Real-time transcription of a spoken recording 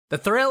The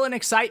thrill and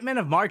excitement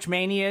of March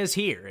Mania is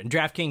here, and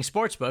DraftKings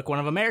Sportsbook, one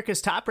of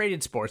America's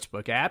top-rated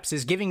sportsbook apps,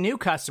 is giving new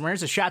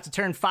customers a shot to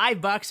turn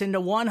 $5 into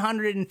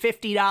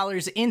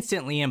 $150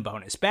 instantly in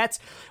bonus bets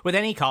with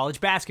any college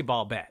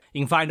basketball bet.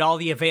 You can find all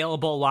the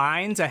available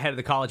lines ahead of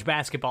the college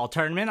basketball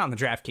tournament on the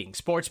DraftKings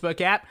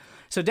Sportsbook app.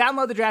 So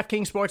download the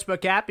DraftKings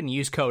Sportsbook app and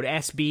use code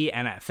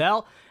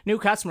SBNFL. New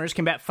customers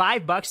can bet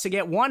 $5 to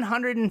get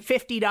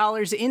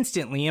 $150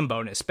 instantly in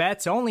bonus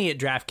bets only at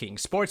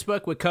DraftKings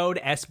Sportsbook with code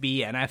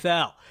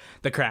SBNFL.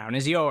 The crown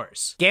is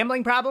yours.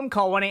 Gambling problem?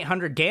 Call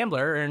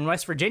 1-800-GAMBLER, or in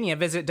West Virginia,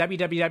 visit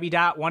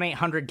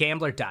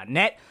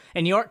www.1800gambler.net.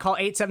 In New York, call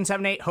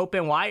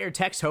 877-8-HOPE-NY or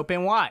text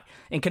HOPE-NY.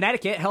 In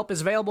Connecticut, help is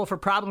available for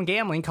problem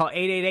gambling. Call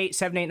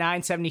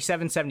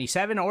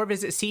 888-789-7777 or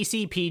visit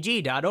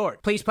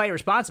ccpg.org. Please play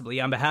responsibly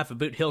on behalf of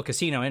Boot Hill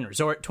Casino and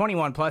Resort.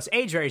 21 plus,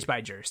 age varies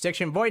by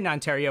jurisdiction. Void in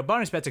Ontario.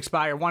 Bonus bets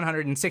expire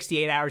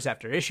 168 hours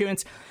after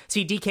issuance.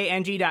 See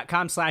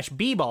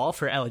dkng.com/bball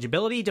for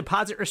eligibility,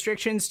 deposit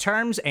restrictions,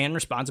 terms, and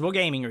responsible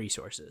gaming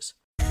resources.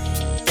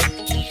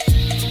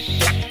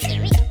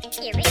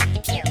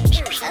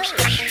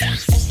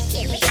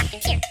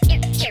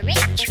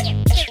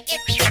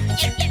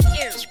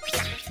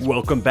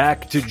 Welcome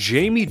back to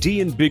Jamie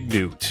D and Big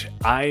Newt.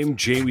 I'm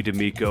Jamie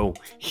D'Amico.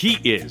 He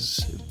is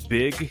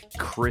Big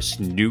Chris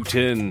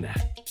Newton.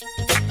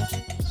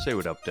 Say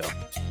what up, Doe.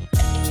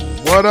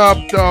 What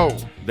up, Doe?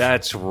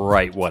 That's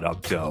right, what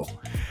up, Doe.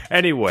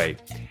 Anyway,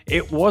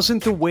 it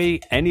wasn't the way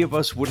any of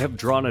us would have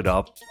drawn it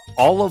up.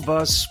 All of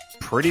us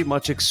pretty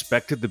much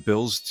expected the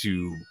Bills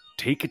to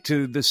take it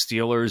to the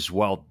Steelers.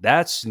 Well,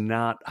 that's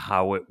not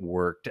how it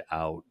worked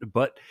out.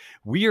 But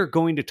we are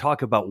going to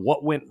talk about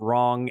what went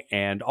wrong,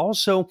 and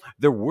also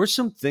there were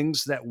some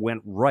things that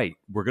went right.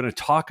 We're going to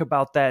talk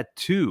about that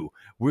too.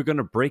 We're going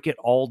to break it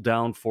all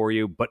down for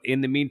you. But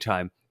in the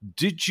meantime,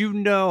 did you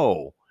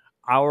know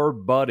our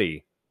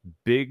buddy,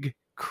 Big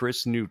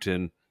Chris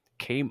Newton,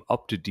 came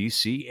up to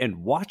DC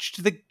and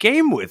watched the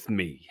game with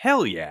me?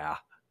 Hell yeah.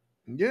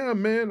 Yeah,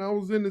 man, I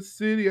was in the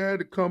city. I had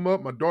to come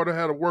up. My daughter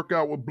had a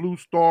workout with Blue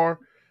Star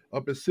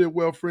up at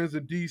Sidwell Friends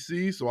in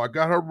D.C., so I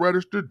got her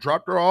registered,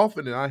 dropped her off,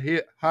 and then I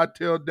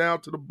hightailed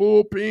down to the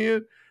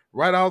bullpen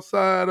right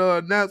outside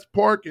Nats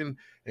Park and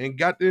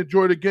got to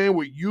enjoy the game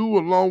with you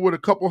along with a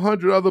couple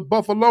hundred other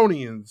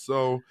Buffalonians.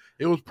 So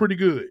it was pretty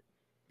good.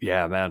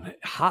 Yeah, man.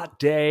 Hot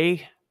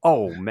day.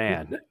 Oh,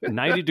 man.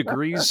 90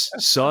 degrees,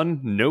 sun,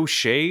 no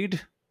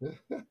shade.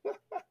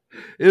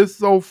 It's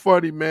so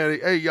funny, man.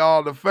 Hey,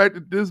 y'all, the fact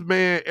that this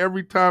man,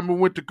 every time we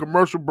went to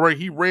commercial break,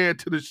 he ran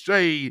to the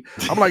shade.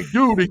 I'm like,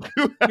 dude.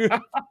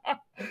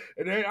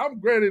 And then I'm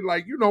granted,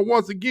 like,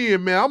 once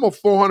again, man, I'm a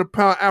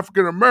 400-pound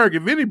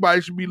African-American. If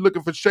anybody should be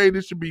looking for shade,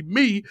 it should be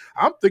me.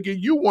 I'm thinking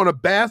you want to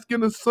bask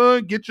in the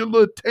sun, get your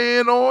little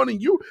tan on,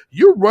 and you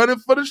running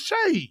for the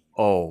shade.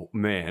 Oh,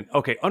 man.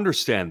 Okay,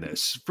 understand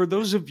this. For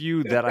those of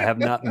you that I have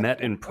not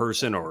met in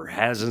person or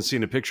hasn't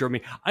seen a picture of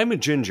me, I'm a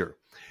ginger.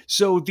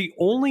 So the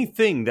only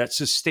thing that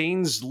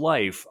sustains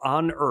life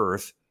on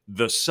Earth,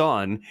 the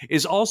sun,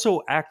 is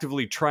also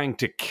actively trying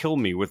to kill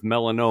me with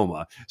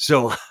melanoma.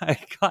 So I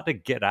gotta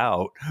get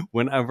out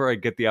whenever I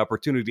get the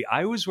opportunity.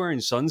 I was wearing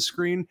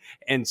sunscreen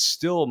and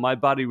still my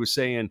body was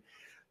saying,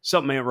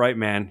 something ain't right,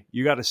 man.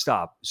 You gotta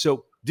stop.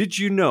 So did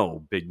you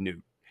know, Big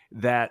Newt,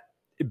 that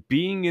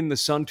being in the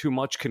sun too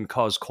much can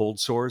cause cold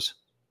sores?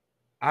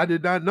 I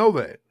did not know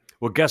that.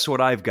 Well, guess what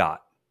I've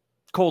got?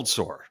 Cold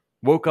sore.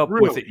 Woke up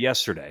with it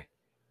yesterday.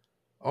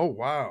 Oh,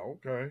 wow.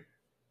 Okay.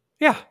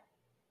 Yeah.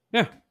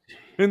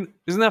 And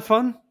isn't that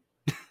fun?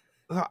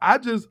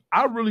 First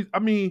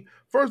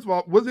of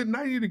all, was it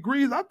 90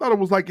 degrees? I thought it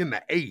was like in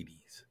the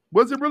 80s.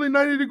 Was it really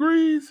 90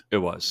 degrees? It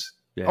was.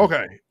 Yeah.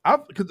 Okay.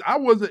 Because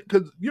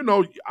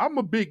I'm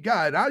a big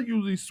guy and I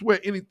usually sweat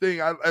anything,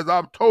 as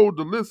I've told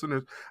the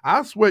listeners,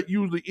 I sweat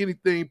usually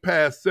anything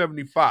past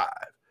 75.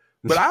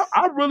 But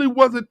I really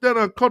wasn't that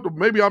uncomfortable.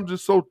 Maybe I'm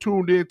just so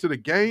tuned into the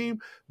game.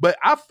 But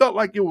I felt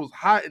like it was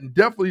hot, and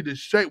definitely the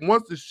shade.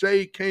 Once the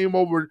shade came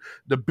over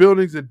the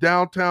buildings in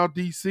downtown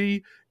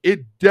D.C.,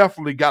 it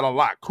definitely got a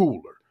lot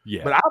cooler.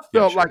 Yeah. But I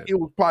felt like it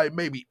was probably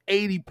maybe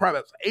 80,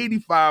 probably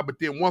 85. But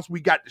then once we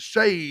got the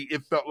shade,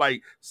 it felt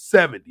like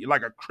 70,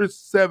 like a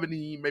crisp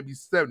 70, maybe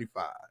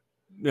 75.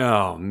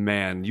 Oh,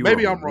 man.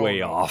 Maybe are I'm wrong,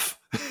 way off.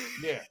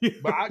 Yeah,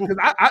 but I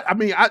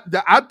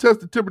test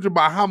the temperature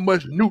by how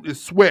much Newt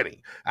is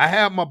sweating. I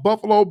have my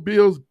Buffalo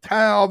Bills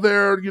towel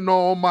there,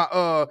 on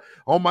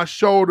my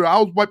shoulder. I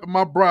was wiping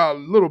my brow a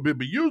little bit,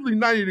 but usually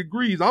 90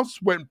 degrees, I'm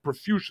sweating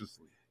profusely.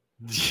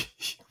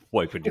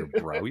 Wiping your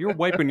brow? You're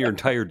wiping your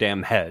entire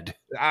damn head.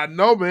 I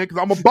know, man, because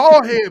I'm a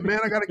bald head,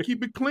 man. I got to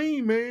keep it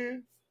clean,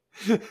 man.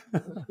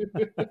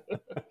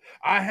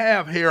 I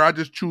have hair. I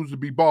just choose to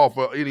be bald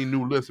for any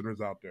new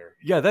listeners out there.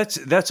 Yeah,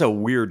 that's a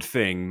weird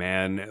thing,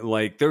 man.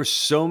 Like, there's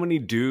so many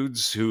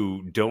dudes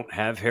who don't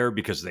have hair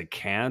because they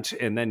can't,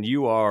 and then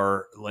you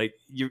are like,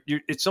 you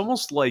it's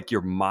almost like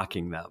you're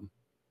mocking them.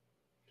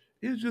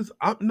 It's just,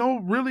 no,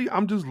 really,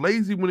 I'm just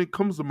lazy when it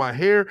comes to my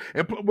hair.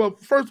 And well,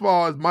 first of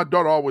all, as my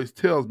daughter always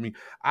tells me,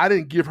 I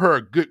didn't give her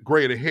a good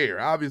grade of hair.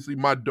 Obviously,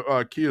 my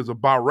kids are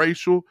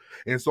biracial,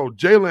 and so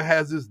Jalen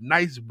has this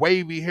nice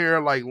wavy hair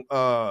like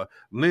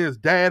Lynn's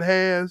dad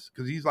has,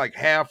 because he's like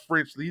half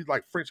French. He's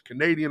like French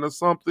Canadian or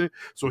something.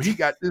 So he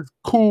got this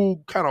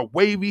cool kind of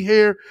wavy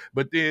hair.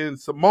 But then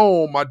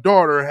Simone, my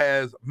daughter,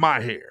 has my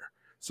hair.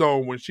 So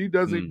when she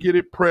doesn't get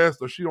it pressed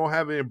or she don't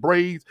have it in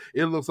braids,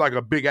 it looks like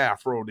a big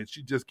afro that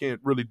she just can't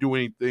really do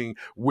anything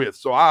with.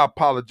 So I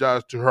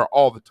apologize to her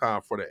all the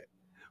time for that.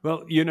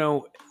 Well,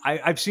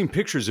 I've seen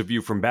pictures of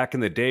you from back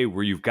in the day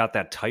where you've got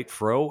that tight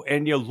fro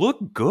and you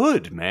look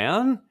good,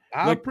 man.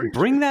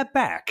 Bring that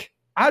back.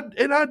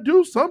 I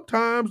do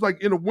sometimes,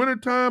 like in the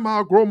wintertime,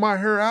 I'll grow my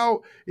hair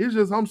out. It's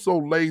just I'm so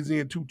lazy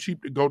and too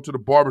cheap to go to the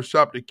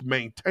barbershop to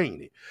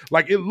maintain it.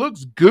 Like, it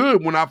looks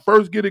good when I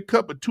first get it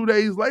cut, but 2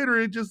 days later,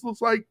 it just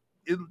looks like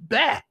it's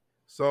bad.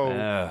 So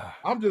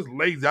I'm just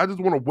lazy. I just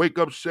want to wake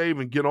up, shave,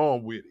 and get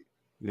on with it.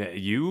 Yeah,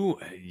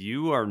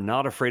 you are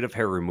not afraid of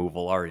hair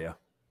removal, are you?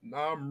 No,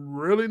 I'm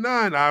really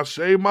not. I'll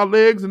shave my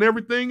legs and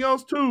everything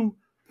else too.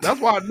 That's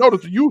why I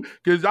noticed you,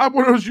 because I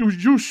want to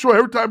you short.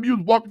 Every time you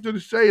was walking to the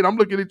shade, I'm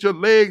looking at your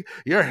legs,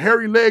 your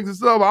hairy legs and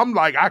stuff. I'm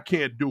like, I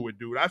can't do it,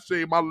 dude. I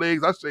shave my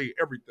legs. I shave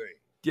everything.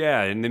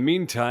 Yeah, in the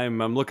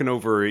meantime, I'm looking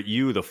over at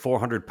you, the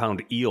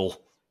 400-pound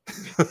eel.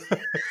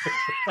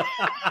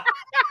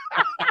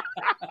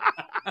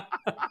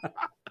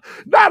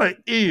 Not an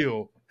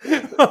eel.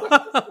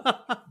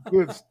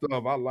 Good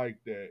stuff. I like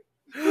that.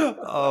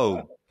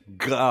 Oh,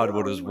 God,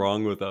 what is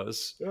wrong with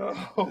us? Oh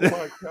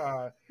my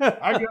God!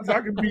 I guess I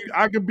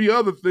could be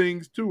other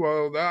things too.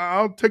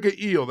 I'll take an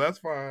eel. That's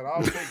fine.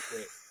 I'll take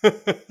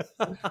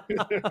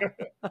that.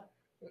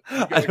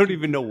 I don't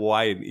even know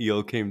why an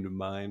eel came to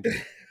mind.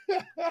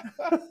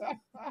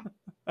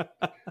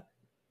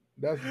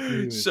 That's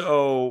good.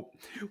 So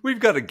we've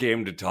got a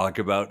game to talk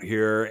about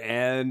here,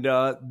 and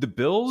the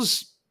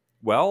Bills.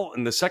 Well,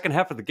 in the second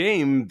half of the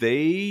game,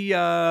 they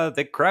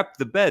crapped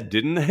the bed,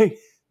 didn't they?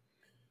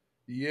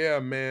 Yeah,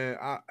 man.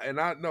 I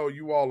know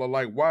you all are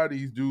like, why are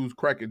these dudes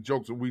cracking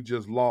jokes and we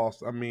just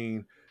lost? I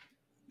mean,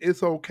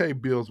 it's okay,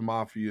 Bills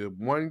Mafia.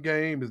 One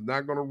game is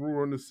not going to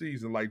ruin the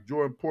season. Like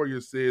Jordan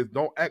Poyer says,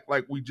 don't act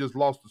like we just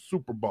lost the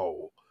Super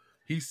Bowl.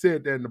 He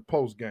said that in the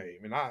post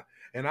game, and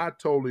I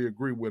totally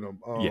agree with him.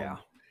 Yeah,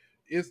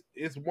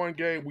 it's one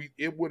game.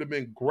 It would have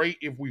been great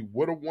if we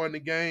would have won the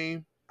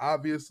game.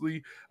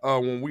 Obviously,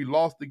 when we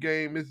lost the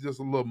game, it's just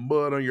a little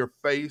mud on your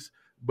face,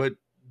 but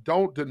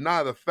don't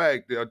deny the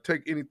fact that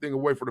take anything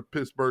away from the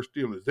Pittsburgh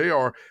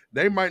Steelers.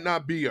 They might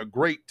not be a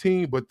great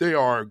team, but they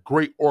are a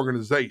great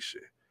organization.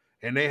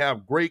 And they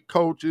have great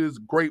coaches,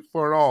 great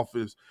front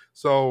office.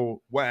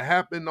 So what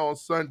happened on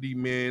Sunday,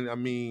 man, I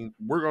mean,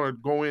 we're going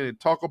to go in and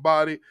talk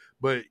about it,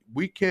 but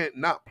we can't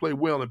not play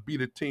well and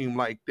beat a team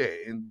like that.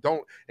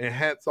 And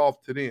hats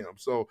off to them.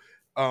 So,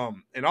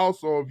 and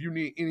also if you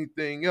need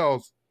anything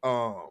else,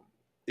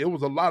 it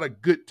was a lot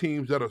of good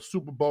teams that are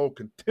Super Bowl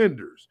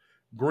contenders.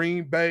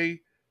 Green Bay,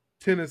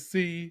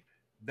 Tennessee,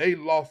 they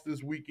lost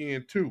this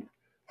weekend too.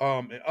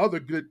 And other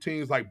good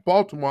teams like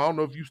Baltimore. I don't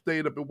know if you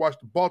stayed up and watched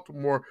the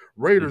Baltimore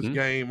Raiders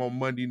game on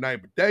Monday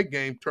night, but that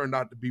game turned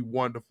out to be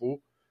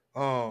wonderful.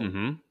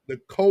 The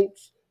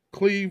Colts,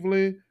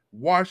 Cleveland,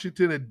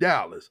 Washington, and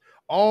Dallas.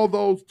 All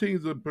those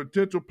teams are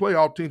potential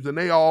playoff teams, and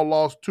they all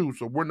lost too,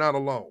 so we're not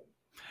alone.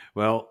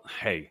 Well,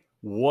 hey,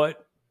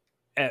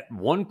 at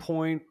one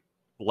point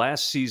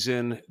last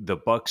season, the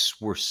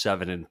Bucs were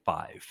 7-5.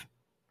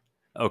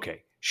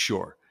 Okay,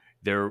 sure.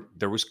 There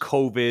was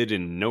COVID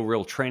and no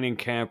real training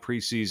camp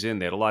preseason.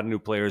 They had a lot of new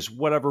players,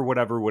 whatever.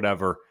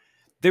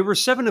 They were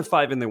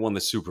 7-5 and they won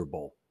the Super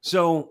Bowl.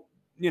 So,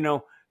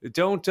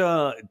 don't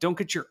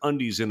get your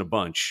undies in a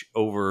bunch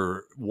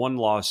over one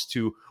loss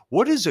to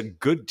what is a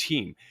good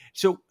team.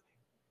 So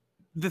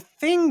the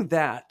thing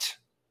that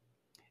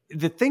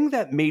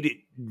made it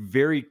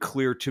very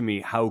clear to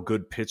me how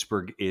good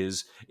Pittsburgh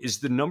is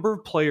the number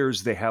of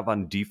players they have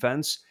on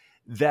defense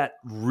that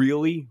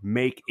really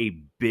make a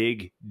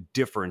big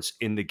difference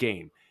in the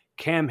game.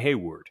 Cam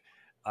Hayward,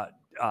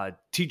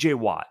 TJ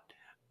Watt,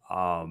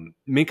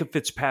 Minkah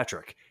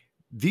Fitzpatrick.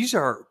 These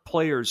are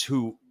players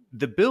who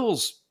the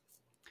Bills,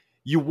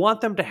 you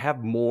want them to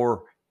have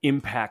more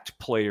impact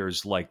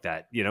players like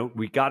that.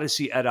 We got to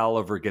see Ed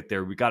Oliver get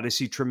there. We got to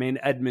see Tremaine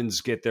Edmonds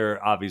get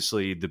there.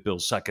 Obviously, the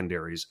Bills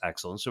secondary is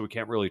excellent, so we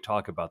can't really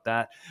talk about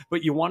that.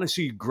 But you want to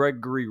see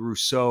Gregory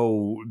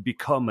Rousseau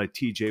become a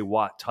TJ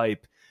Watt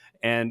type.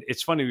 And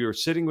it's funny, we were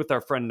sitting with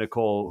our friend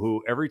Nicole,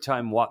 who every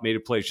time Watt made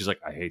a play, she's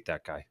like, I hate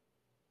that guy.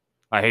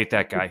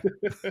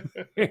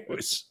 It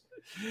was,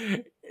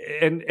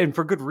 and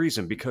for good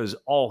reason, because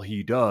all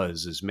he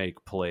does is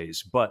make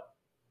plays. But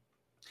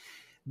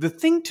the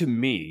thing to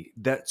me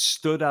that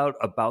stood out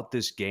about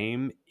this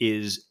game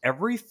is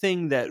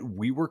everything that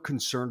we were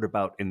concerned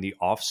about in the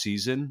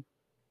offseason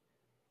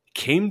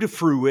came to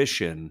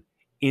fruition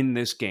in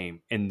this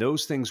game. And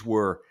those things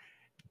were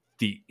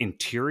the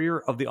interior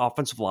of the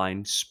offensive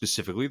line,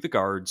 specifically the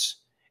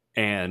guards,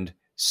 and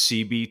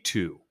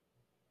CB2.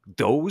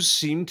 Those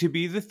seem to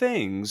be the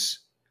things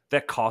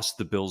that cost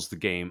the Bills the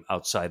game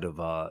outside of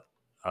a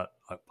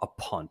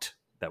punt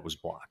that was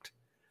blocked.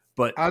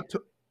 But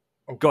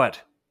Okay. Go ahead.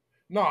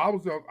 No, I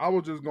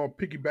was just gonna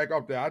piggyback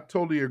off that. I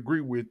totally agree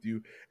with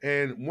you.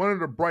 And one of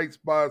the bright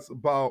spots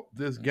about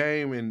this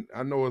game, and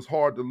I know it's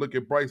hard to look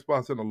at bright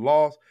spots in a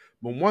loss,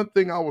 but one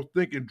thing I was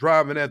thinking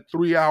driving that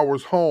 3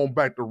 hours home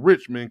back to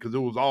Richmond, because it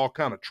was all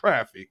kind of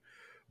traffic.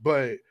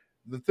 But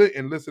the thing,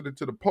 and listening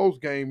to the post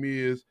game,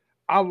 is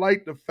I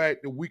like the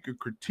fact that we could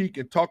critique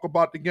and talk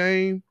about the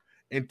game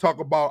and talk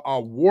about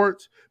our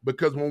warts,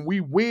 because when we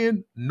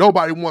win,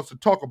 nobody wants to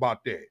talk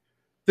about that.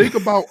 Think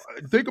about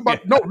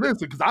no,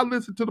 listen, because I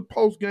listened to the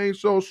post game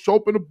show,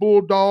 Shope and the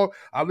Bulldog.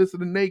 I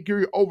listened to Nate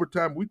Geary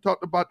Overtime. We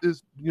talked about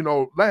this,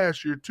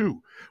 last year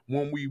too.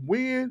 When we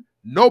win,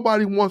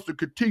 nobody wants to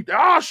critique that.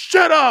 Oh,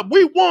 shut up.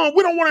 We won.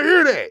 We don't want to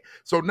hear that.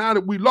 So now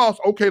that we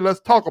lost, okay, let's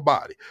talk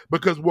about it.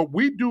 Because what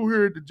we do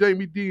here at the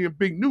Jamie D and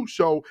Big Newt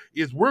show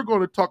is we're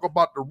going to talk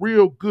about the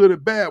real good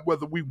and bad,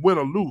 whether we win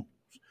or lose.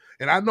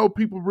 And I know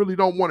people really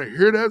don't want to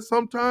hear that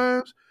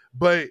sometimes,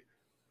 but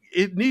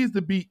it needs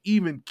to be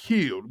even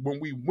killed. When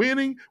we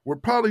winning, we're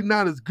probably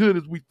not as good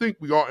as we think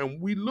we are, and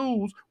when we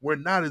lose, we're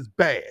not as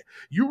bad.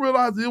 You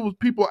realize it was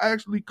people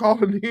actually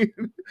calling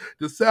in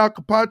the Sal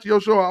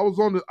Capaccio show. I was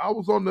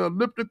on the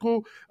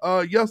elliptical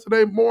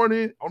yesterday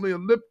morning, on the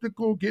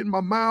elliptical, getting my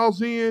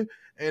miles in,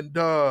 and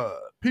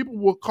people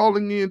were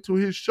calling in to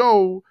his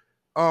show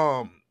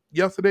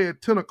yesterday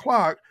at 10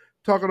 o'clock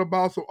talking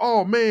about, so,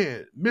 oh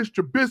man,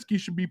 Mr. Trubisky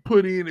should be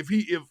put in if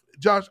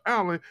Josh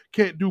Allen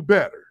can't do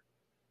better.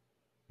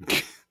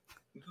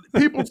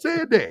 People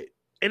said that.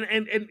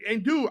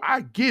 And dude, I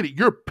get it.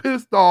 You're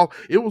pissed off.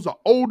 It was an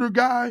older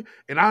guy,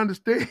 and I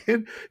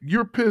understand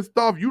you're pissed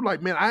off. You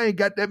like, man, I ain't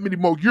got that many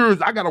more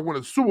years. I got to win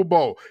a Super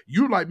Bowl.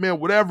 You like,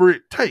 man, whatever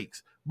it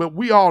takes. But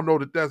we all know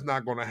that that's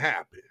not going to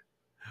happen.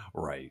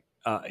 Right.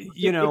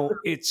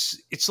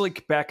 It's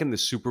like back in the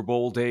Super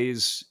Bowl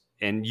days,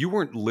 and you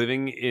weren't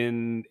living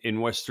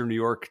in Western New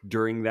York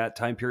during that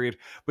time period,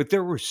 but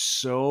there were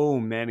so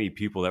many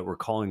people that were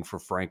calling for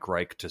Frank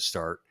Reich to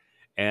start.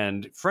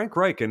 And Frank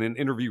Reich, in an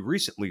interview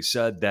recently,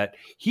 said that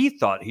he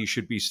thought he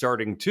should be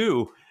starting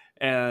too.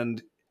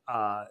 And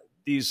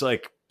he's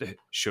like,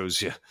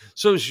 shows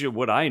you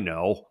what I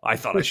know. I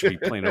thought I should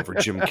be playing over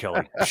Jim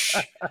Kelly.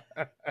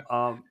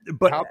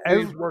 But how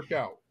things work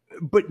out.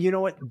 But you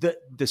know what?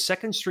 The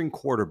second string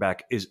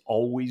quarterback is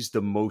always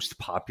the most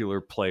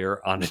popular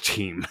player on a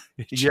team.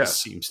 It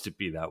just seems to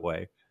be that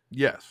way.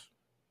 Yes.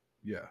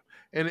 Yeah.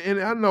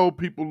 And I know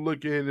people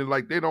look at it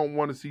like they don't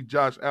want to see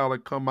Josh Allen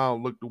come out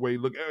and look the way he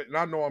look. And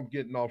I know I'm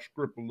getting off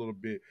script a little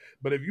bit,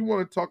 but if you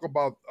want to talk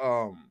about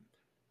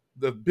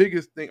the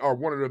biggest thing, or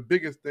one of the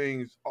biggest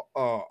things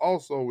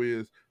also,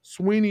 is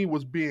Sweeney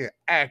was being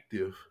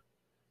active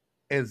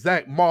and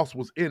Zach Moss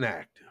was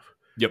inactive.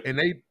 Yep.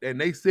 And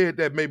they said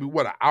that maybe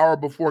an hour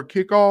before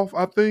kickoff,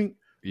 I think,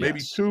 maybe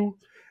two.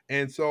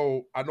 And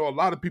so I know a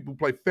lot of people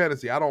play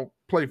fantasy. I don't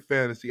play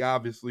fantasy,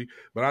 obviously,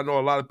 but I know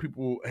a lot of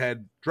people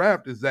had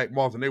drafted Zach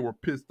Moss and they were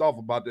pissed off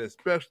about that,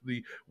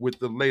 especially with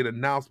the late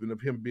announcement of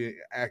him being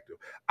active.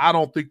 I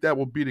don't think that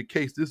will be the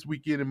case this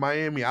weekend in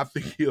Miami. I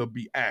think he'll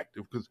be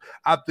active because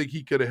I think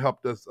he could have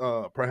helped us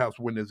perhaps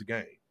win this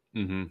game.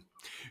 Mm-hmm.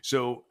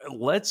 So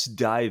let's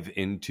dive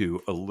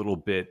into a little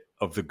bit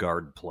of the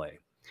guard play.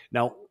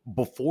 Now,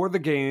 before the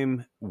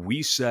game,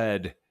 we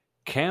said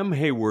Cam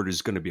Hayward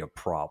is going to be a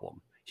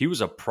problem. He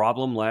was a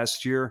problem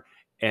last year,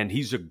 and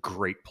he's a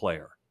great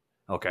player.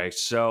 Okay,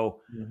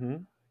 so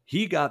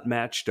he got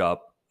matched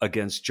up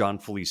against John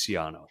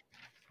Feliciano,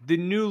 the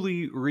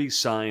newly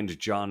re-signed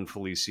John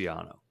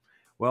Feliciano.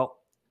 Well,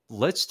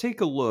 let's take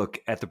a look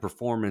at the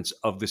performance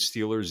of the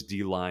Steelers'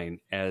 D-line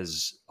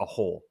as a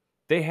whole.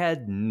 They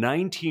had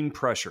 19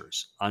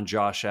 pressures on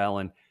Josh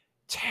Allen.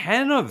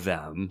 10 of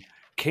them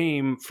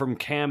came from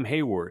Cam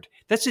Hayward.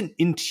 That's an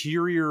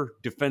interior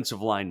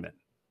defensive lineman.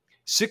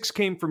 6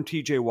 came from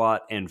TJ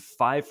Watt and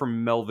 5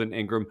 from Melvin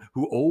Ingram,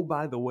 who, oh,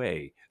 by the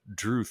way,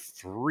 drew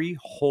 3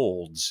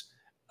 holds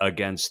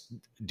against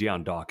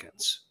Deion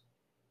Dawkins.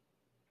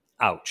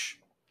 Ouch.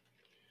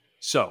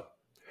 So,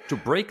 to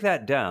break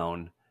that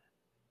down,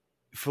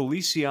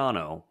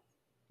 Feliciano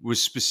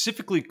was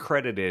specifically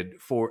credited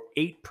for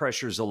 8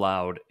 pressures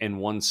allowed and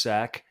 1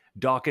 sack.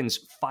 Dawkins,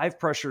 5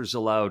 pressures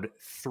allowed,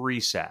 3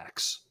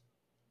 sacks.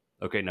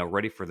 Okay, now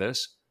ready for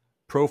this?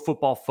 Pro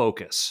Football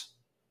Focus.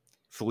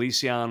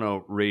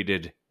 Feliciano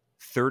rated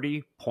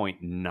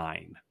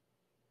 30.9.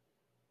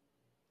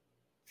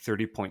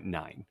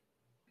 30.9.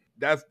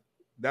 That's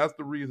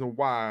the reason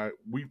why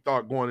we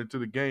thought going into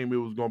the game it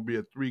was going to be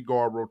a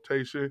 3-guard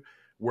rotation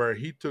where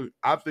he took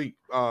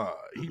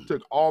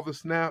all the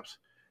snaps,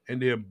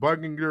 and then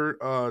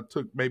Buckinger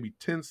took maybe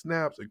 10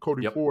 snaps, and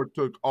Cody Ford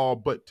took all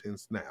but 10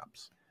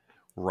 snaps.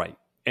 Right.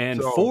 And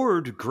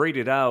Ford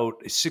graded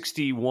out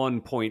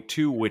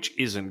 61.2, which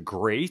isn't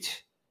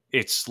great.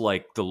 It's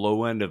like the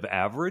low end of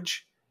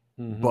average,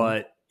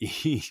 but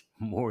he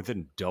more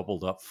than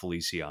doubled up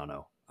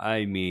Feliciano.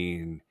 I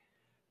mean,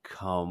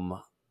 come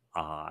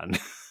on.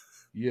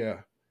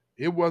 Yeah.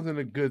 It wasn't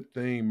a good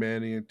thing,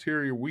 man. The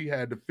interior, we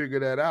had to figure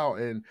that out.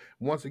 And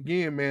once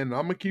again, man,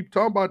 I'm gonna keep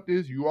talking about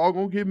this. You all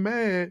gonna get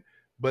mad,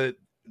 but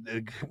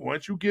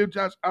once you give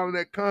Josh Allen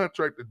that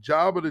contract, the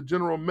job of the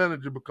general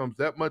manager becomes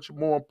that much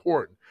more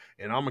important.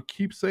 And I'm gonna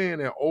keep saying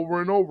that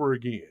over and over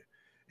again.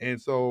 And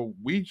so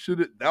we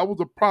should. That was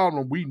a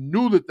problem. We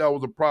knew that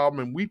was a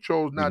problem, and we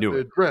chose not to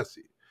address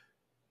it.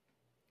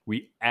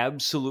 We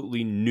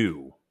absolutely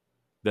knew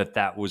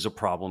that was a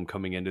problem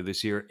coming into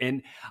this year.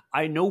 And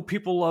I know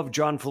people love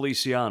John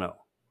Feliciano.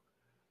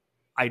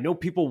 I know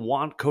people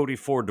want Cody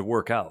Ford to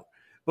work out,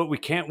 but we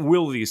can't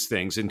will these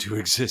things into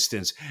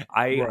existence.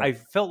 I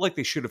felt like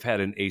they should have had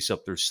an ace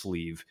up their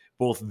sleeve,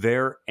 both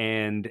there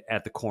and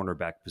at the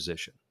cornerback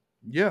position.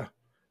 Yeah.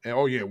 And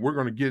we're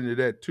going to get into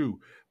that too.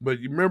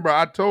 But you remember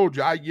I told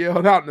you I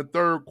yelled out in the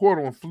third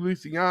quarter on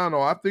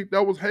Feliciano. I think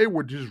that was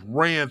Hayward just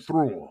ran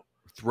through him.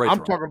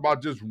 I'm talking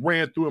about just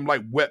ran through him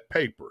like wet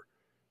paper.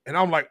 And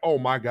I'm like, oh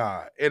my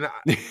God. And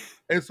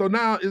and so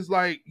now it's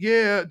like,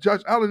 yeah,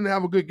 Josh Allen didn't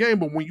have a good game,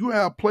 but when you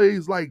have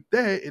plays like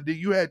that, and then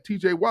you had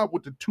TJ Watt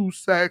with the 2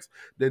 sacks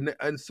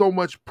and so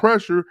much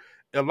pressure,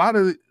 a lot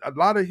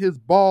of his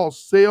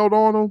balls sailed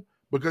on him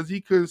because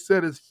he couldn't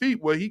set his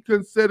feet. Well, he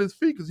couldn't set his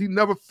feet because he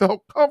never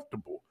felt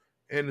comfortable.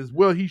 And as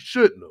well, he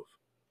shouldn't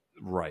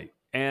have. Right.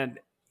 And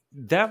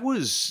that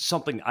was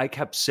something I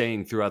kept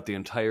saying throughout the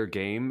entire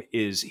game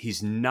is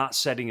he's not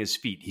setting his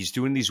feet. He's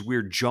doing these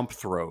weird jump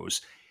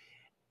throws.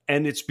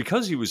 And it's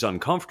because he was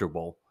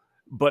uncomfortable,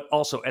 but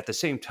also at the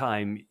same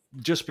time,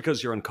 just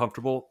because you're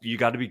uncomfortable, you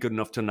got to be good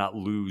enough to not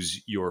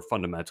lose your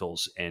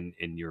fundamentals and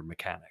your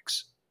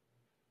mechanics.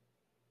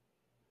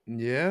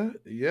 Yeah,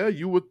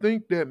 you would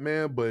think that,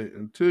 man, but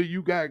until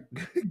you got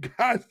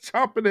guys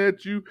chopping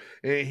at you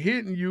and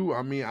hitting you,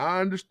 I mean,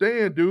 I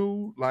understand,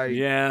 dude. Like,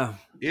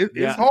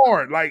 it's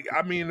hard. Like,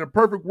 I mean, in a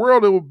perfect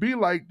world, it would be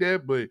like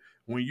that, but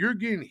when you're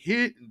getting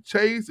hit and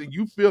chased and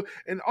you feel,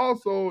 and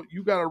also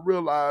you got to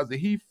realize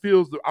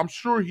that I'm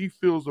sure he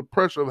feels the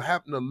pressure of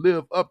having to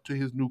live up to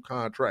his new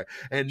contract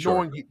and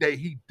knowing that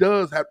he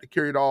does have to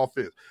carry the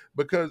offense.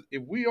 Because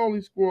if we only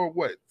score,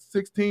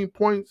 16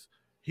 points,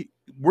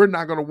 we're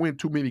not going to win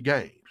too many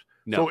games.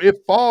 No. So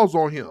it falls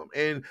on him.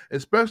 And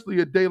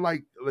especially a day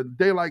like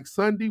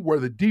Sunday where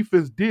the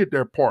defense did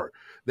their part.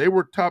 They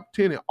were top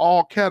 10 in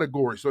all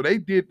categories. So they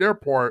did their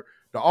part.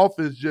 The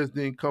offense just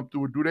didn't come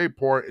through and do their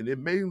part, and it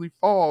mainly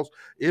falls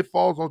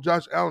on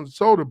Josh Allen's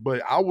shoulder.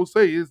 But I will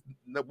say it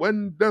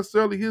wasn't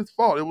necessarily his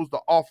fault. It was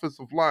the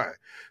offensive line.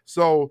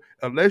 So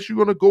unless you're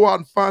going to go out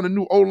and find a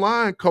new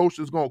O-line coach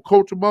that's going to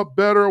coach them up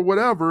better or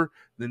whatever,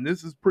 then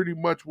this is pretty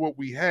much what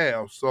we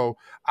have. So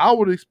I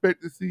would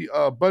expect to see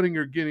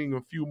Budinger getting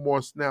a few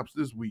more snaps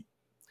this week.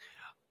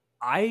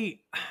 I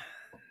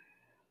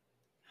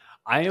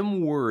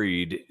am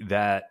worried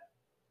that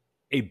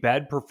a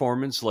bad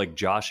performance like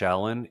Josh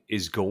Allen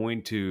is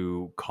going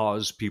to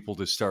cause people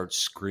to start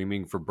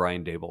screaming for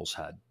Brian Daboll's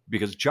head.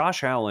 Because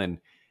Josh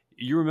Allen,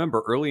 you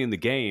remember early in the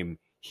game,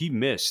 he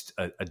missed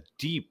a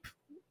deep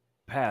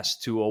pass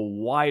to a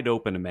wide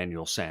open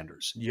Emmanuel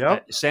Sanders.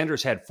 Yep.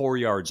 Sanders had 4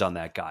 yards on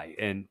that guy,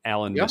 and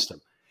Allen missed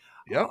him.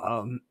 Yep.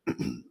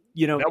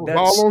 That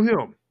was all on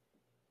him.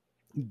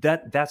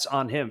 That's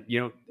on him.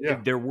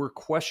 There were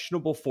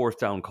questionable fourth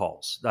down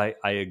calls.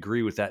 I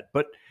agree with that.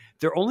 But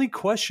they're only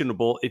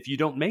questionable if you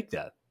don't make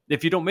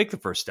the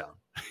first down,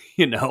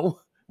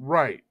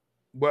 Right.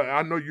 But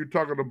I know you're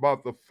talking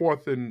about the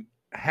 4th and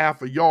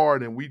half a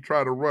yard, and we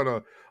try to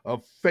run a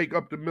fake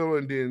up the middle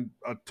and then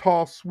a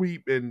toss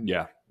sweep, and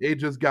it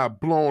just got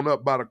blown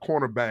up by the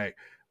cornerback.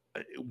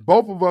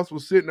 Both of us were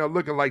sitting there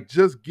looking like,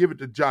 just give it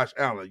to Josh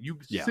Allen. You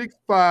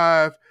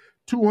 6'5",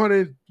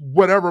 200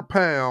 whatever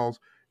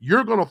pounds,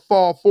 you're going to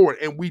fall forward.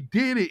 And we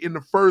did it in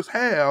the first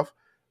half.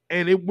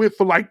 And it went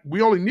for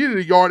we only needed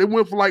a yard. It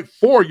went for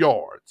 4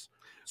 yards.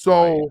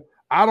 So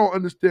I don't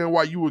understand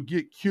why you would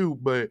get cute.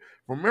 But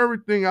from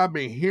everything I've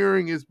been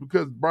hearing, it's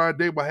because Brian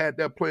Daboll had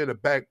that play in the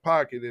back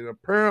pocket. And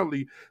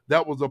apparently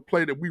that was a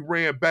play that we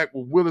ran back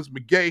with Willis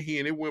McGahee.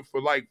 And it went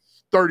for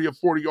 30 or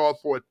 40 yards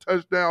for a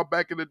touchdown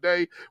back in the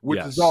day,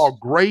 which is all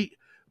great.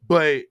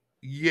 But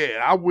yeah,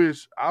 I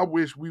wish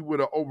we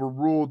would have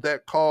overruled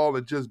that call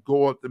and just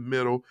go up the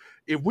middle.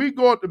 If we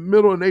go up the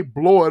middle and they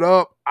blow it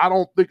up, I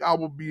don't think I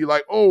would be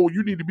like, oh,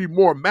 you need to be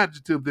more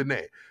imaginative than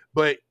that.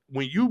 But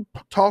when you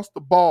toss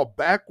the ball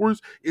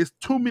backwards, it's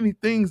too many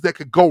things that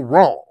could go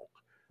wrong.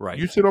 Right.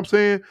 You see what I'm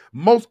saying?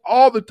 Most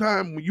all the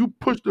time when you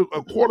push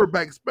a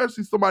quarterback,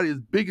 especially somebody as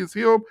big as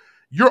him,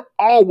 you're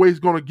always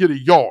going to get a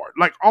yard,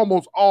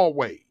 almost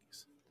always.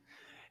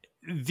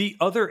 The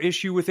other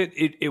issue with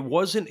it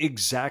wasn't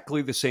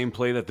exactly the same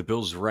play that the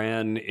Bills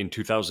ran in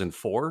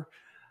 2004.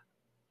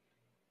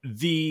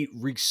 The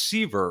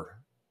receiver,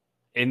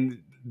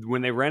 and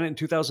when they ran it in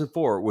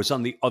 2004, was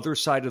on the other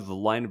side of the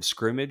line of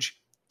scrimmage,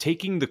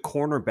 taking the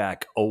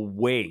cornerback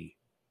away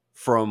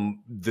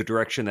from the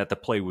direction that the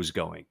play was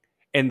going.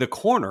 And the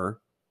corner,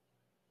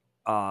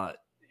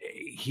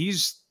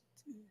 he's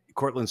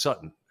Cortland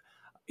Sutton.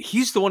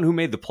 He's the one who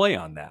made the play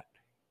on that.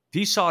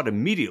 He saw it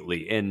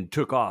immediately and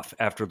took off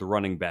after the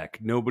running back.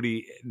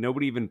 Nobody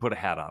even put a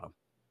hat on him.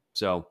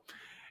 So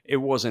it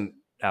wasn't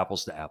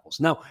apples to apples.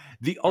 Now,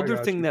 the other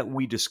thing that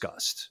we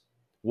discussed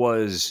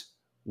was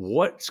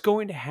what's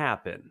going to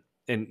happen.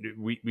 And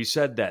we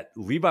said that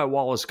Levi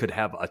Wallace could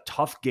have a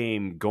tough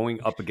game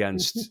going up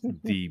against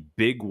the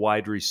big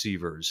wide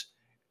receivers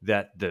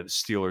that the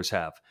Steelers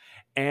have.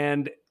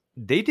 And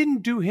they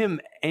didn't do him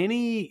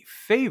any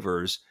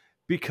favors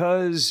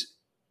because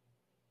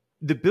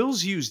the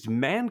Bills used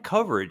man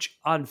coverage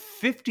on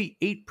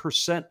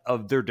 58%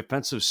 of their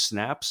defensive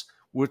snaps,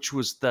 which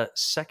was the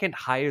second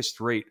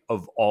highest rate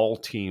of all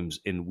teams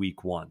in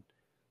week 1.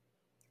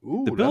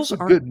 Ooh, the Bills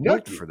aren't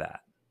built for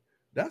that.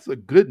 That's a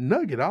good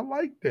nugget. I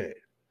like that.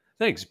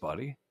 Thanks,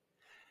 buddy.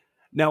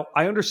 Now,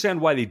 I understand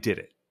why they did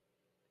it.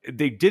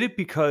 They did it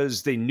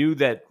because they knew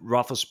that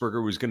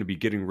Roethlisberger was going to be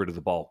getting rid of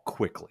the ball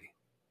quickly.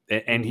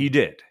 And he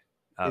did.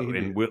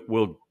 And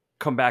we'll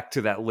come back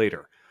to that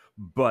later.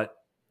 But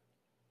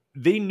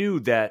they knew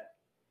that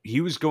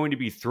he was going to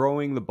be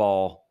throwing the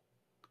ball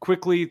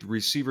quickly. The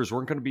receivers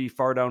weren't going to be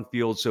far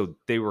downfield, so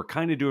they were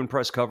kind of doing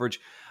press coverage.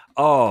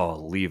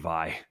 Oh,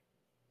 Levi,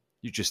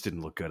 you just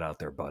didn't look good out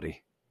there,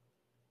 buddy.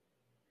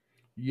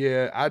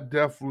 Yeah, I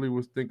definitely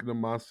was thinking to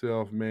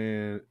myself,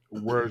 man,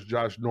 where's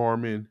Josh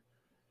Norman?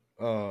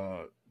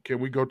 Can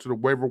we go to the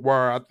waiver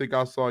wire? I think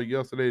I saw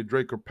yesterday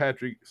Drake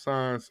Kirkpatrick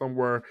signed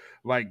somewhere.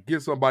 Like,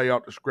 get somebody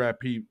out the scrap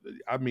heap.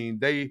 I mean,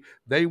 they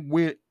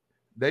went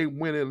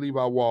at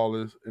Levi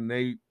Wallace,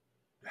 and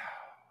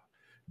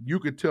you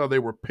could tell they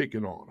were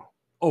picking on him.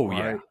 Oh,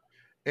 right?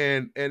 Yeah.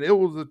 And it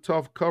was a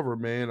tough cover,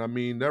 man. I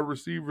mean, their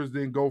receivers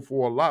didn't go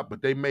for a lot,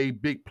 but they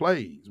made big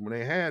plays when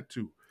they had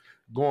to.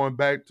 Going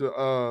back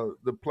to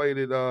the play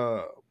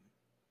that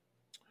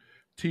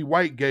T.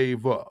 White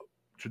gave up,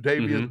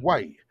 Tre'Davious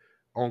White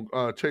on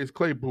Chase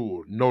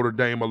Claypool, Notre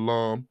Dame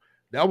alum.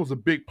 That was a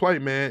big play,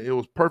 man. It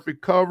was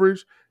perfect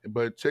coverage,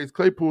 but Chase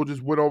Claypool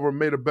just went over and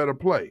made a better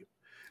play.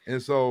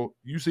 And so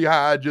you see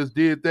how I just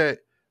did that?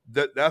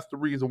 That's the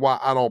reason why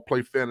I don't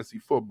play fantasy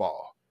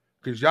football.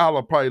 Because y'all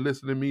are probably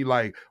listening to me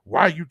like,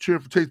 why are you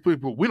cheering for Chase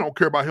Claypool? We don't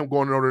care about him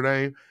going to Notre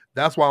Dame.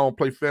 That's why I don't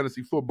play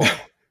fantasy football.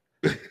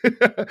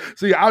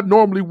 See, I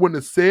normally wouldn't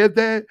have said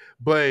that,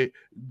 but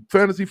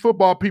fantasy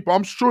football people,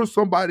 I'm sure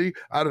somebody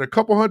out of a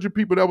couple hundred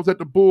people that was at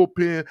the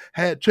bullpen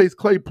had Chase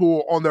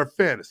Claypool on their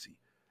fantasy.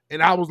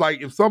 And I was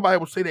like, if somebody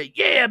would say that,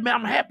 yeah, man,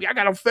 I'm happy, I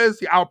got a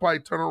fantasy, I'll probably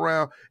turn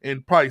around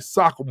and probably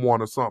sock them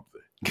one or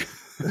something.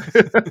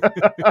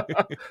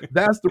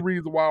 That's the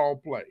reason why I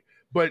don't play.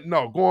 But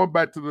no, going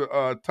back to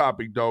the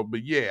topic though.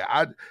 But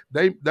yeah,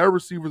 their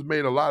receivers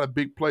made a lot of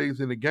big plays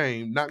in the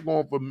game. Not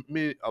going for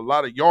a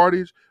lot of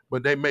yardage,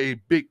 but they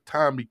made big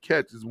timely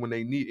catches when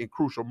they need in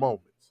crucial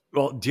moments.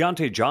 Well,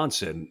 Deontay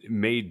Johnson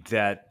made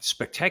that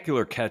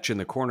spectacular catch in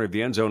the corner of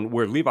the end zone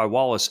where Levi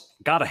Wallace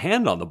got a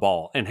hand on the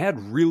ball and had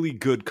really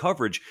good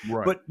coverage.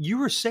 Right. But you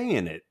were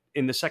saying it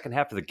in the second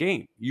half of the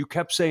game. You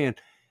kept saying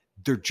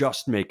they're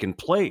just making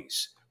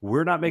plays.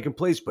 We're not making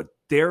plays, but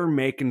they're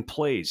making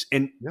plays.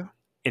 And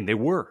they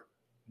were.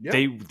 Yeah.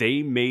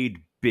 They made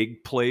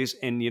big plays.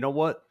 And you know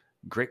what?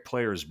 Great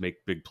players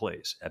make big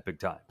plays at big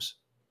times.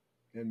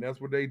 And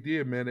that's what they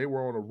did, man. They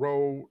were on the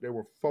road. They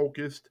were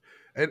focused.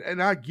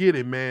 And I get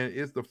it, man.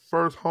 It's the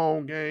first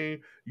home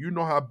game. You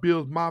know how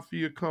Bills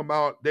Mafia come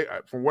out. They,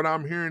 from what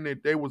I'm hearing,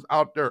 that they was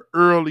out there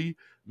early.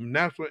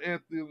 National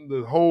anthem,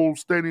 the whole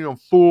stadium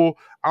full.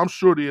 I'm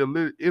sure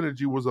the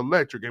energy was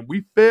electric. And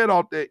we fed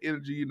off that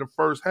energy in the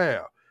first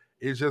half.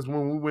 It's just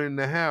when we went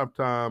into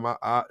halftime,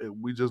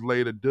 we just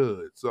laid a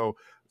dud. So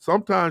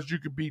sometimes you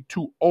could be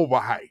too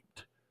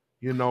overhyped.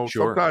 You know,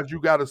 sure. Sometimes you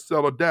got to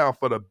settle down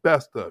for the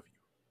best of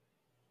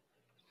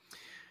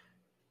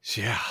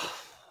you. Yeah.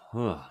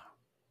 Huh.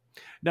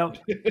 Now,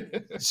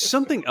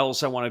 something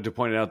else I wanted to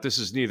point out. This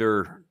is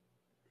neither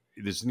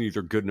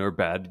good nor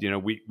bad. You know,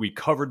 we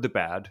covered the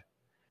bad.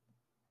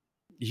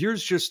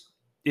 Here's just,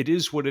 it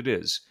is what it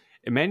is.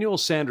 Emmanuel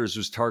Sanders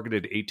was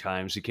targeted 8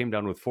 times. He came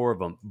down with 4 of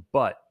them,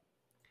 but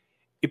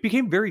it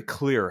became very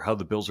clear how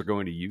the Bills are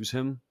going to use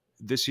him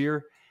this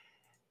year.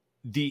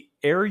 The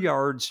air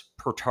yards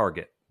per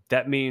target,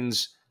 that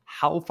means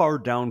how far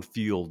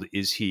downfield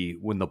is he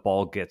when the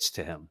ball gets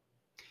to him?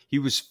 He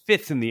was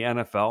 5th in the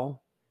NFL,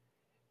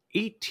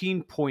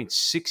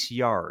 18.6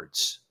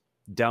 yards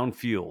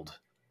downfield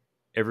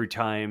every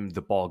time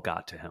the ball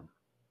got to him.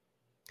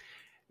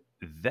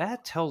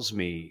 That tells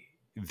me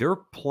they're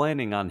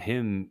planning on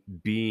him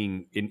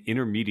being an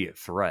intermediate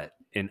threat.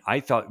 And I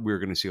thought we were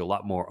going to see a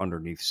lot more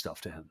underneath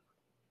stuff to him.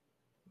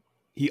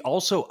 He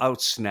also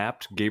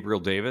outsnapped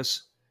Gabriel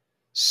Davis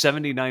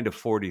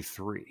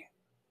 79-43.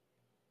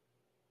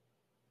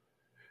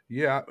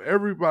 Yeah,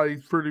 everybody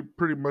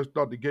pretty much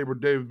thought that Gabriel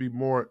Davis would be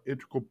more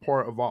integral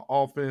part of our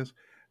offense.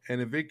 And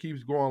if it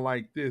keeps going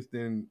like this,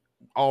 then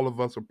all of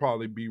us will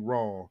probably be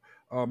wrong.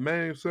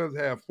 Emmanuel Sanders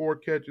had 4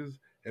 catches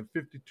and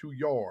 52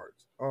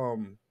 yards.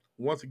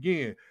 Once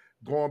again,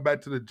 going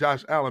back to the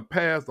Josh Allen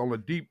pass on the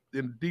deep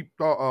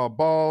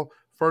ball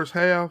first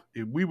half,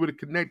 if we would have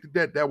connected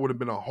that would have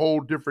been a whole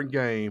different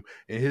game,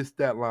 and his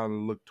stat line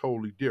would look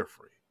totally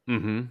different.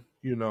 Mm-hmm.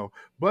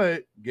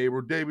 But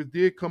Gabriel Davis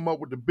did come up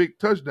with the big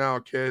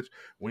touchdown catch.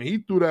 When he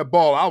threw that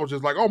ball, I was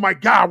just like, oh my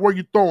God, where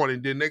you throwing?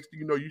 And then next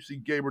thing you know, you see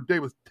Gabriel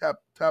Davis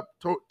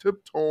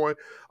tiptoeing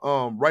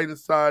right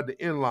inside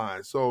the end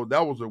line. So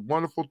that was a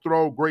wonderful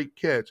throw, great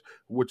catch,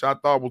 which I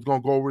thought was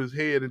going to go over his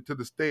head into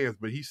the stands,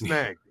 but he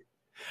snagged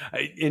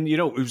it. And,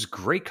 it was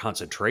great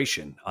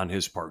concentration on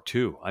his part,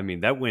 too. I mean,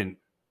 that went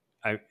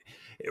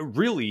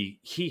really,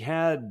 he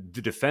had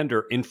the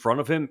defender in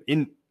front of him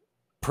in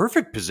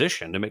perfect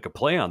position to make a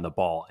play on the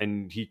ball,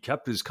 and he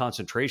kept his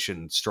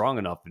concentration strong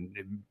enough and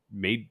it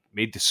made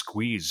the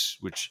squeeze,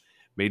 which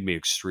made me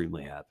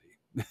extremely happy.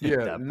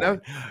 Yeah,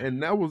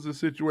 that was a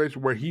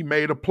situation where he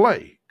made a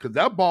play because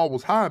that ball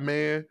was high,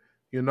 man.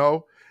 And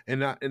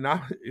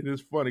it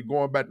is funny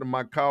going back to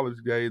my college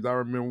days. I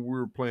remember we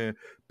were playing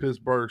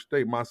Pittsburgh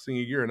State my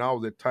senior year, and I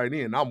was at tight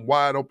end. I'm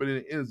wide open in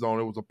the end zone.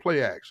 It was a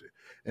play action,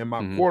 and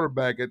my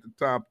quarterback at the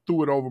time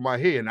threw it over my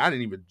head, and I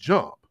didn't even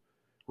jump,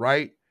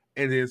 right?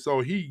 And then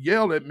so he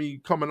yelled at me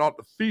coming off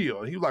the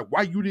field. He was like,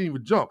 why you didn't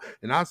even jump?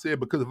 And I said,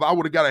 because if I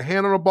would have got a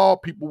hand on the ball,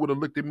 people would have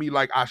looked at me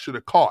like I should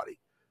have caught it.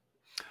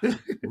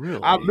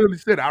 Really? I literally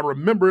said, I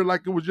remember it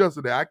like it was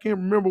yesterday. I can't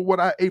remember what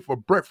I ate for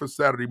breakfast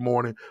Saturday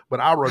morning, but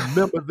I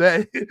remember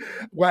that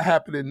what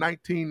happened in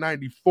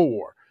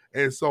 1994.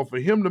 And so for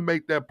him to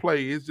make that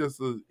play, it's just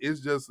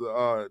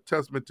a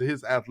testament to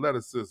his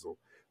athleticism.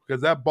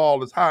 Because that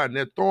ball is high and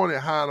they're throwing it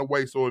high and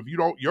away. So if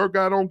your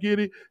guy don't get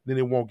it, then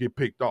it won't get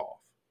picked off.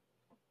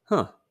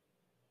 Huh.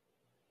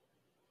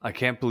 I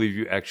can't believe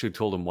you actually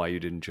told him why you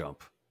didn't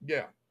jump.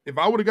 Yeah. If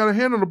I would have got a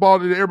hand on the ball,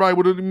 then everybody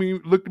would have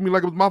looked at me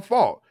like it was my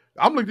fault.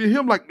 I'm looking at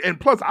him like, and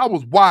plus I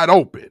was wide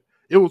open.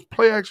 It was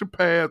play action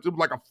pass. It was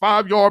like a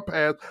 5-yard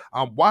pass.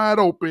 I'm wide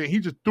open. He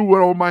just threw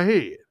it on my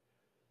head.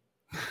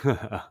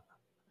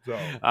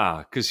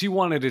 Because he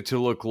wanted it to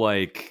look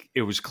like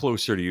it was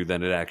closer to you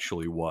than it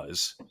actually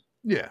was.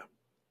 Yeah.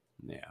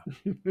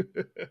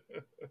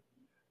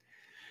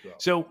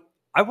 So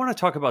I want to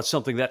talk about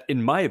something that,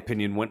 in my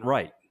opinion, went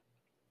right.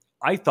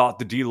 I thought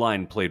the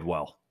D-line played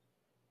well.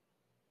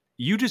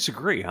 You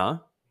disagree, huh?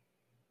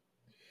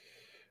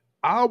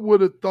 I would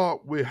have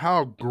thought with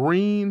how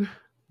green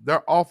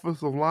their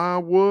offensive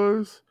line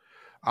was,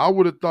 I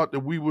would have thought that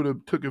we would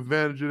have took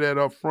advantage of that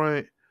up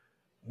front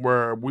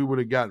where we would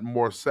have gotten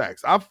more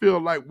sacks. I feel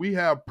like we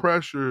have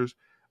pressures,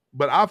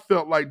 but I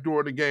felt like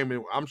during the game,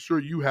 and I'm sure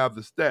you have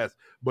the stats,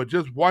 but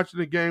just watching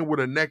the game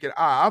with a naked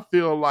eye, I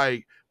feel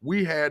like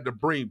we had to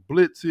bring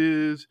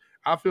blitzes.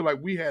 I feel like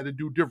we had to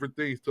do different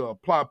things to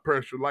apply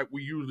pressure like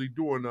we usually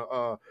do in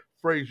the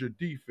Frazier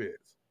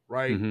defense,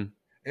 right? Mm-hmm.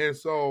 And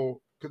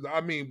so, because,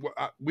 I mean,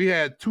 we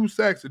had 2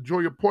 sacks, and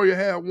Joya Poya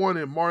had one,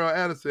 and Mario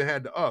Addison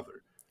had the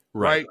other,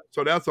 right?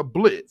 So that's a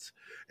blitz.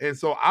 And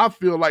so I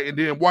feel like, and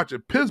then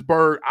watching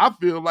Pittsburgh, I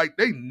feel like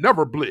they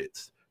never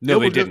blitzed. No,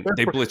 they didn't.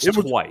 They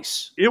blitzed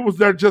twice. It was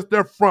just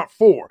their front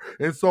 4.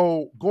 And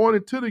so going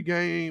into the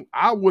game,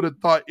 I would have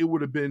thought it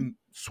would have been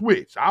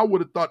switched. I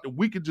would have thought that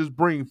we could just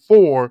bring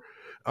 4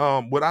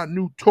 with our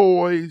new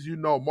toys,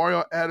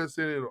 Mario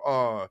Addison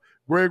and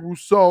Greg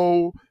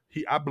Rousseau.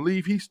 I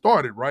believe he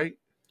started, right?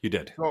 He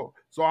did.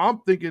 So I'm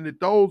thinking that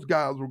those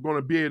guys were going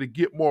to be able to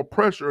get more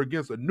pressure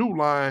against a new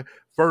line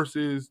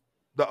versus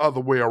the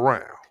other way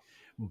around.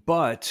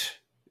 But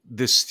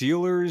the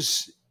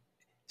Steelers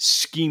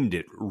schemed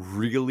it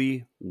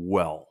really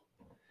well.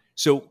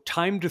 So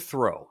time to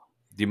throw,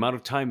 the amount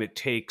of time it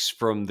takes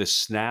from the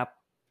snap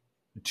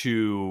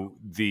to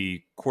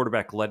the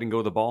quarterback letting go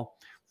of the ball,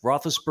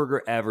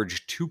 Roethlisberger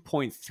averaged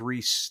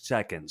 2.3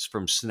 seconds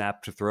from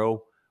snap to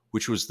throw,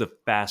 which was the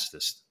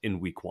fastest in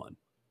week 1.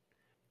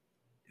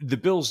 The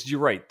Bills,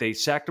 you're right, they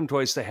sacked him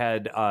twice. They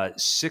had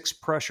 6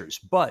 pressures.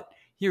 But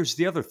here's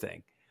the other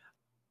thing.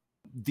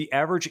 The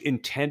average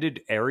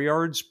intended air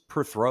yards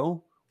per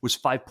throw was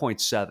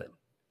 5.7.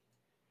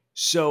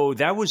 So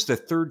that was the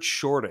 3rd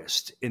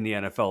shortest in the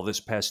NFL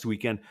this past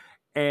weekend.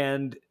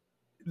 And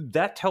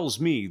that tells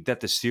me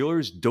that the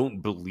Steelers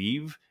don't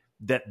believe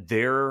that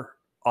their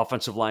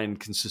offensive line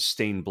can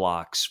sustain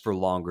blocks for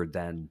longer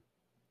than,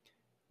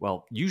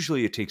 well,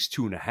 usually it takes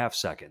 2.5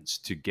 seconds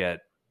to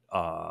get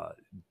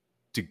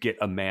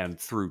a man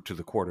through to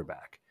the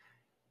quarterback.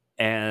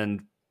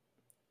 And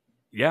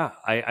yeah,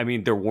 I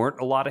mean, there weren't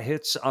a lot of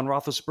hits on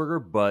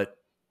Roethlisberger, but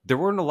there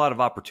weren't a lot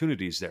of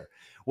opportunities there.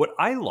 What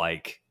I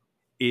like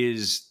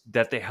is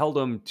that they held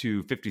him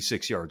to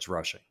 56 yards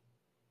rushing.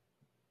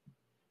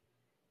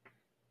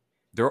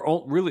 There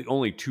are really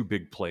only 2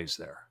 big plays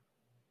there.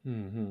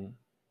 Mm-hmm.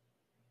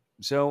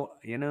 So,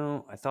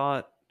 I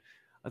thought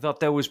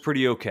that was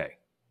pretty okay.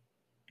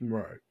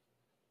 Right.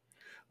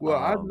 Well,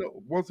 I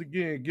know, once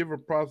again,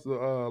 giving props to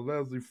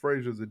Leslie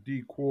Frazier as a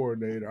D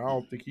coordinator, I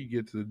don't think he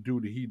gets the due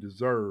that he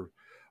deserves.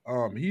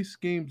 He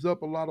schemes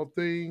up a lot of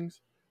things,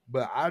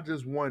 but I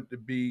just want to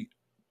be,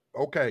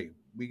 okay,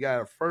 we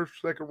got a 1st,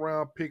 2nd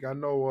round pick. I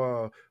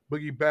know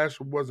Boogie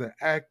Basham wasn't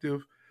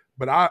active,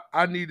 But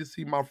I need to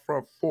see my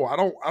front four. I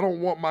don't want I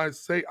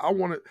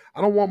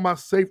don't want my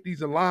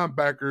safeties and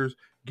linebackers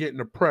getting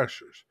the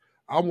pressures.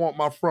 I want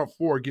my front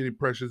four getting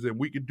pressures, and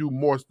we can do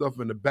more stuff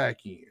in the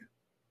back end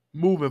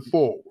moving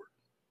forward.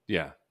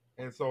 Yeah.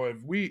 And so if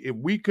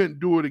we couldn't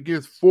do it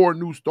against 4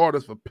 new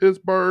starters for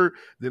Pittsburgh,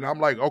 then I'm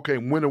like, okay,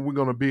 when are we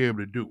going to be able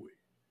to do it?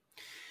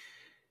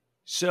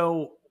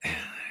 So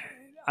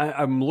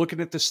I'm looking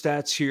at the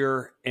stats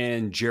here,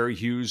 and Jerry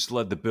Hughes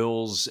led the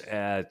Bills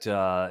at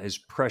his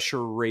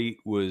pressure rate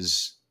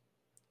was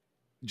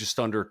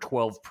just under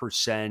 12%.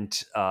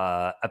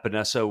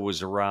 Epinesa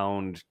was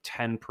around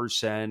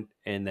 10%.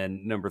 And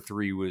then number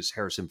 3 was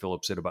Harrison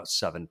Phillips at about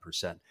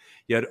 7%.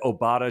 You had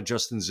Obata,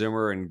 Justin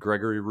Zimmer, and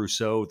Gregory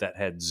Rousseau that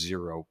had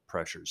 0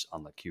 pressures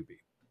on the QB.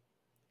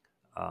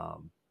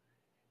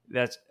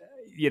 That's,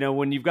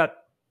 when you've got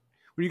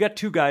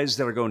 2 guys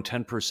that are going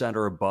 10%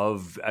 or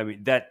above, I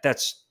mean,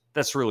 that's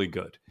really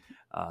good.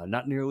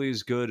 Not nearly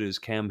as good as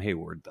Cam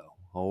Hayward, though.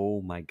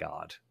 Oh my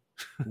God.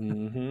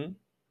 Mm-hmm.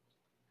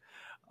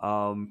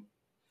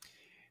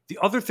 The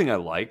other thing I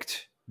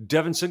liked,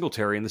 Devin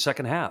Singletary in the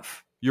second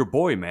half. Your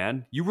boy,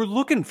 man. You were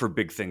looking for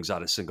big things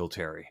out of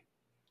Singletary.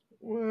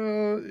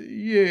 Well,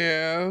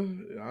 yeah.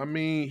 I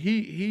mean,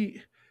 he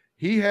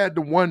had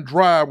the one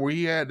drive where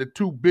he had the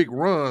 2 big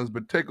runs,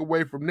 but take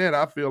away from that,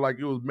 I feel like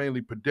it was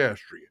mainly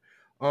pedestrian.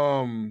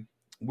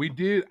 We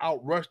did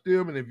outrush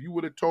them, and if you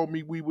would have told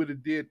me we would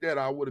have did that,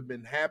 I would have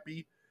been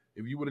happy.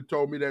 If you would have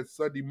told me that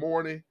Sunday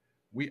morning,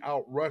 we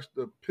outrushed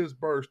the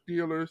Pittsburgh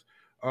Steelers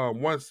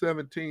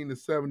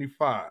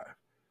 117-75.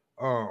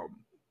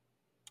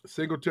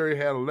 Singletary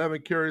had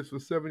 11 carries for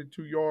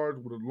 72 yards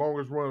with the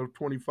longest run of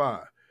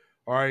 25.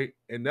 All right,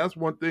 and that's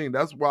one thing.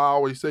 That's why I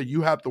always say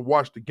you have to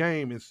watch the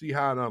game and see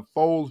how it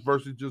unfolds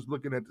versus just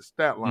looking at the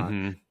stat line.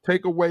 Mm-hmm.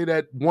 Take away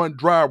that one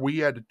drive where he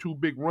had the 2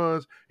 big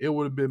runs, it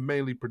would have been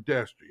mainly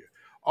pedestrian.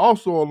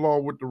 Also,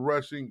 along with the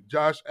rushing,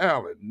 Josh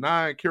Allen,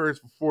 9 carries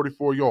for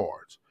 44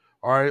 yards.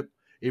 All right.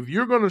 If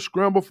you're going to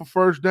scramble for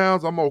first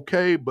downs, I'm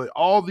okay. But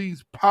all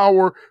these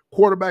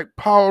quarterback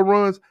power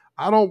runs,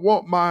 I don't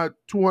want my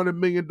 $200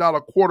 million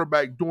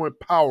quarterback doing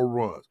power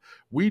runs.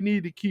 We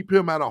need to keep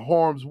him out of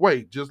harm's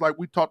way. Just like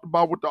we talked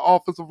about with the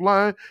offensive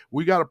line,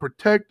 we got to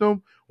protect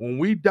them when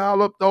we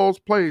dial up those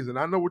plays. And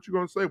I know what you're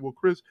going to say. Well,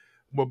 Chris,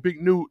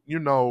 Big Newt,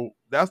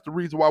 that's the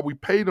reason why we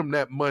paid him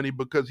that money,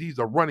 because he's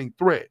a running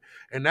threat.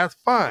 And that's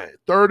fine.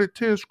 3rd and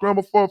 10,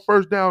 scramble for a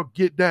first down,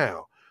 get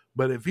down.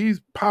 But if he's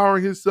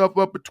powering himself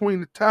up between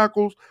the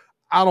tackles,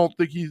 I don't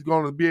think he's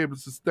going to be able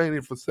to sustain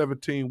it for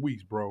 17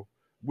 weeks, bro.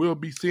 We'll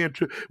be seeing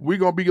we're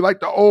going to be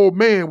like the old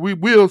man. We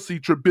will see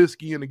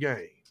Trubisky in the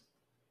game.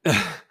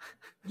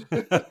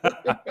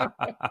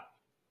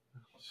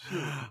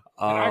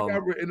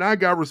 And I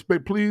got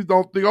respect. Please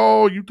don't think,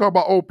 you talk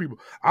about old people.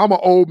 I'm an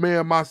old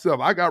man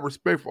myself. I got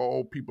respect for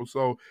old people.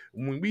 So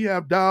when we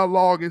have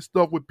dialogue and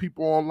stuff with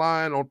people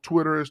online on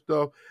Twitter and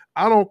stuff,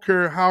 I don't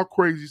care how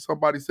crazy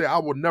somebody say. I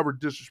will never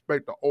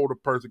disrespect the older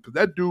person, because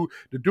the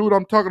dude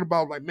I'm talking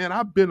about, like, man,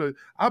 I've been a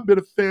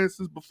fan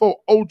since before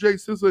O.J.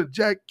 Simpson and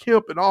Jack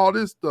Kemp and all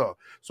this stuff.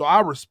 So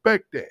I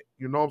respect that.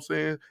 You know what I'm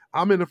saying?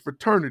 I'm in a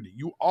fraternity.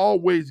 You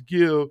always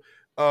give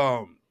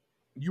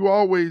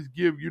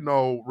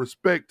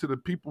respect to the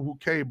people who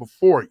came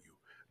before you,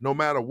 no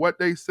matter what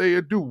they say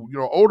or do.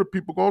 Older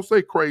people gonna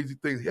say crazy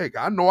things. Heck,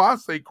 I know I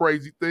say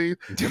crazy things,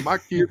 and my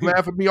kids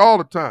laugh at me all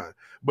the time.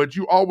 But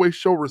you always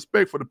show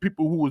respect for the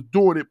people who was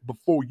doing it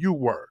before you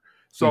were.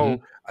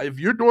 So if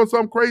you're doing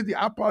something crazy,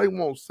 I probably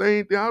won't say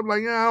anything. I'm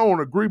like, I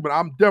don't agree, but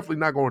I'm definitely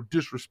not going to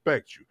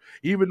disrespect you.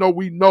 Even though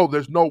we know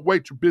there's no way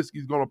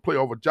Trubisky's going to play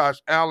over Josh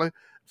Allen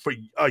for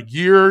a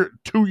year,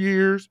 2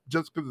 years,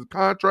 just because of the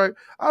contract.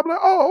 I'm like,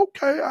 oh,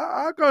 okay,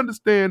 I can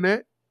understand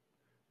that.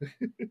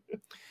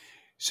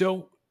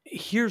 So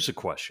here's a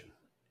question.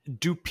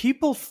 Do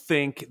people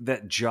think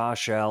that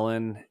Josh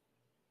Allen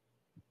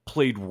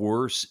played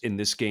worse in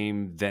this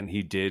game than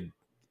he did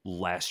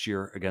last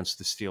year against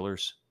the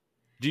Steelers?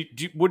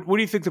 What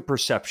do you think the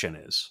perception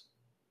is?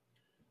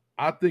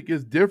 I think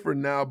it's different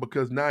now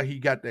because now he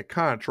got that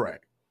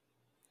contract.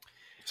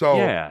 So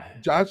yeah.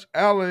 Josh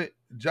Allen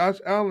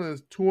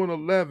is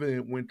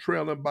 2-11 when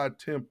trailing by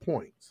 10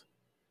 points.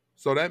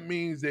 So that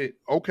means that,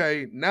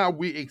 okay, now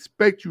we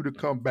expect you to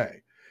come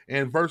back.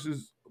 And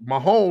versus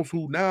Mahomes,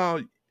 who now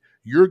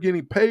you're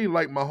getting paid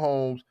like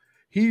Mahomes,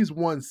 he's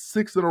won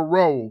 6 in a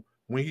row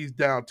when he's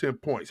down 10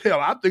 points. Hell,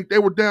 I think they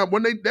were down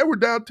when they were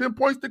down 10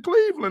 points to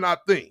Cleveland, I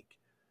think.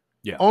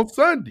 Yeah. On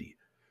Sunday.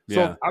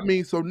 So,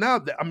 yeah. So now,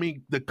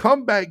 the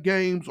comeback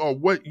games are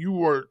what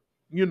you are,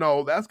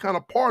 that's kind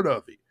of part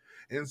of it.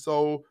 And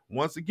so,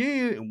 once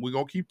again, and we're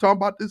going to keep talking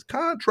about this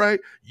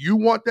contract, you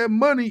want that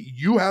money,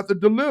 you have to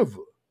deliver.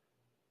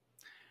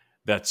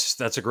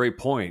 That's a great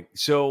point.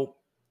 So,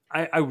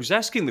 I was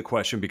asking the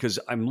question because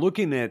I'm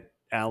looking at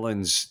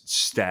Allen's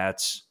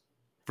stats.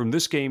 From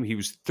this game, he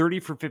was 30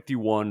 for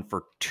 51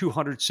 for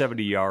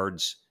 270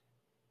 yards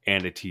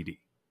and a TD.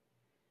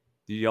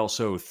 He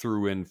also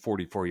threw in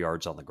 44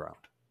 yards on the ground.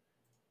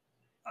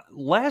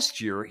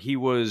 Last year, he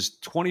was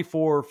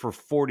 24 for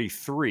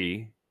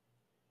 43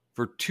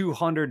 for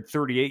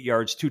 238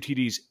 yards, 2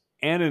 TDs,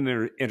 and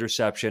an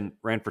interception,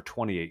 ran for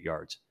 28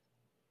 yards.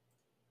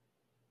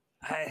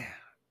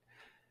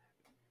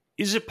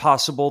 Is it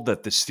possible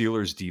that the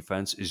Steelers'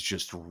 defense is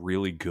just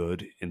really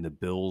good and the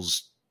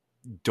Bills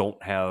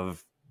don't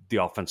have the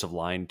offensive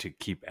line to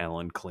keep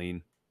Allen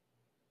clean?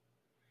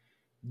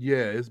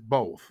 Yeah, it's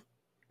both.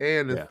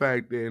 And in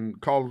fact, and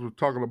callers were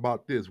talking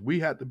about this, we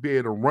had to be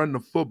able to run the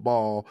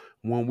football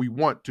when we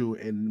want to,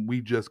 and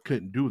we just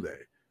couldn't do that.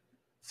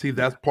 See,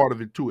 that's part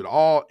of it too. It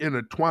all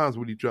intertwines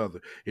with each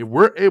other. If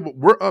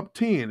we're up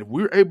 10. If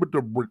we're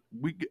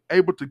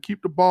able to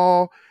keep the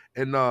ball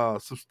and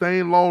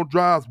sustain long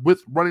drives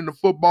with running the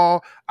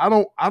football, I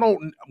don't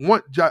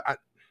want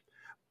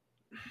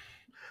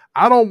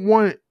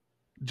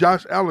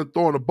Josh Allen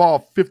throwing the ball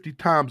 50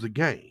 times a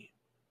game.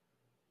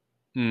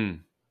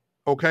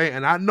 Okay,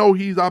 and I know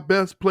he's our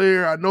best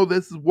player. I know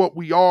this is what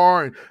we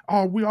are,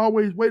 and we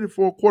always waited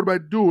for a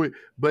quarterback to do it.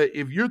 But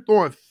if you're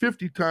throwing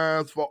 50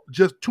 times for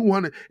just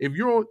 200, if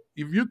you're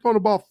throwing the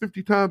ball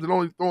 50 times and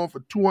only throwing for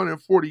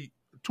 240,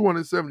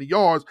 270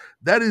 yards,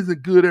 that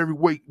isn't good every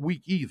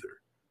week either.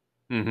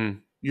 Mm-hmm.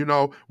 You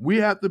know, we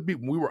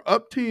were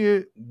up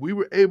 10. We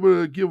were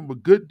able to give them a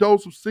good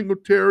dose of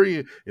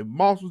Singletary and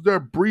Moss was there,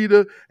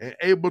 Breida, and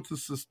able to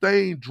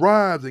sustain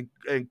drives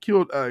and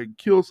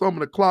kill some of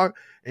the clock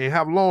and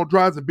have long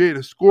drives and be able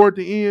to score at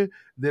the end.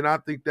 Then I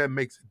think that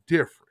makes it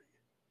different.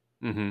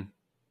 Mm-hmm.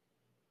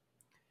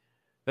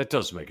 That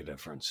does make a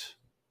difference.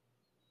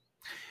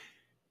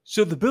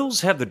 So the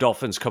Bills have the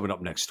Dolphins coming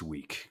up next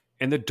week.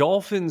 And the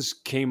Dolphins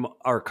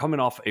are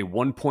coming off a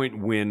 1-point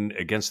win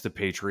against the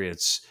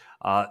Patriots.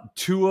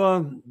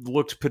 Tua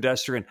looked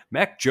pedestrian.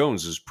 Mac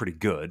Jones is pretty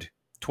good.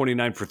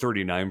 29 for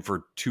 39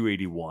 for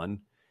 281.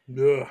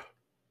 Ugh.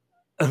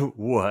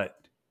 What?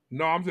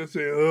 No, I'm just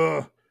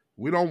saying,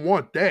 we don't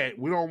want that.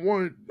 We don't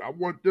want it. I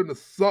want them to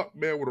suck,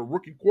 man, with a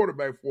rookie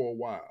quarterback for a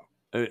while.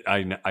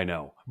 I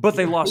know. But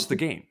they lost the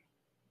game.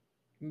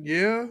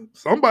 Yeah,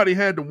 somebody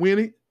had to win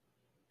it.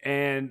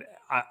 And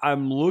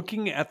I'm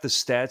looking at the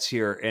stats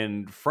here,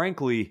 and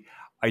frankly,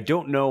 I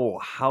don't know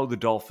how the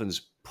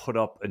Dolphins put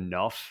up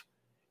enough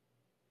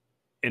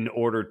in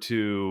order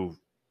to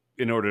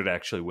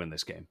actually win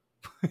this game.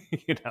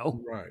 You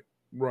know?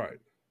 Right.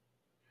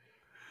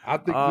 I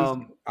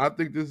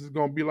think this is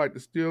going to be like the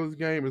Steelers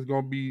game. It's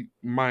going to be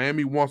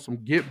Miami wants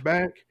some get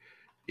back.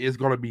 It's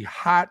going to be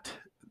hot.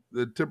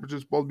 The temperature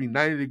is supposed to be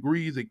 90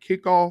 degrees at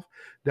kickoff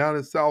down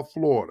in South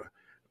Florida.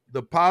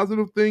 The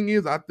positive thing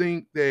is I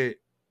think that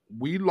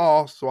we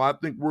lost, so I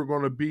think we're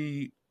going to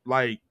be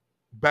like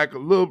back a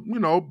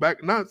little,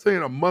 back, not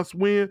saying a must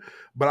win,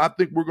 but I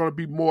think we're going to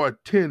be more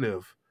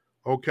attentive,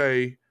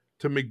 okay,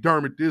 to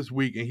McDermott this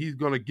week, and he's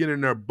going to get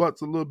in their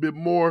butts a little bit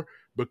more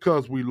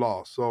because we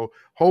lost. So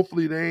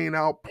hopefully they ain't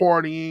out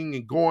partying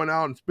and going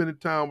out and spending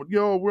time with,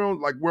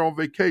 we're on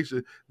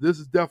vacation. This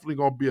is definitely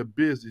going to be a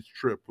business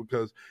trip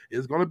because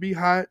it's going to be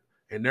hot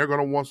and they're going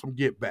to want some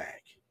get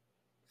back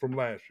from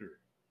last year.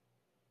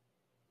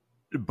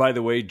 By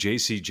the way,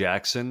 J.C.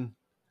 Jackson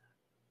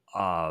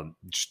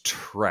just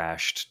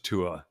trashed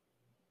Tua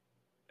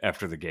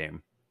after the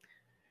game.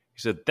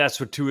 He said, that's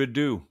what Tua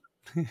do.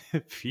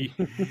 If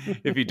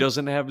he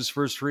doesn't have his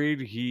first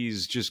read,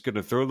 he's just going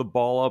to throw the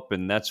ball up,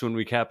 and that's when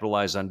we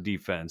capitalize on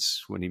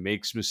defense, when he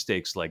makes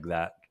mistakes like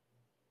that.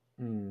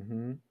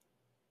 Mm-hmm.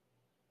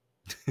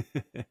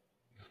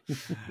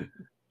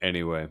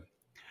 Anyway,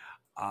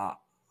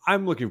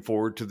 I'm looking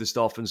forward to this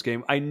Dolphins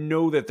game. I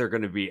know that they're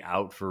going to be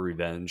out for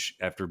revenge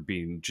after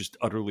being just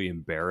utterly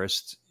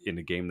embarrassed in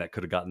a game that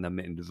could have gotten them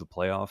into the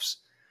playoffs.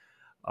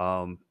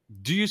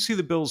 Do you see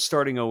the Bills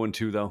starting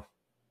 0-2, though?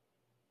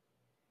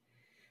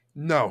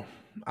 No.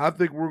 I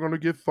think we're going to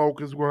get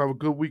focused. We're going to have a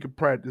good week of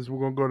practice. We're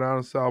going to go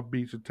down to South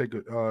Beach and take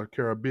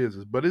care of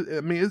business. But,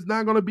 it's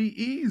not going to be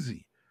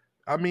easy.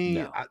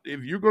 No. If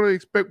you're going to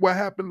expect what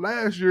happened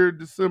last year in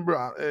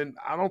December, and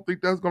I don't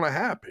think that's going to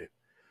happen.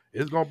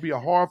 It's going to be a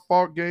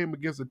hard-fought game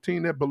against a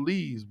team that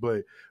believes.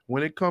 But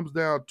when it comes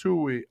down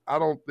to it, I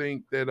don't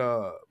think that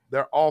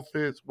their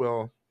offense,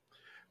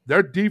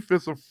 their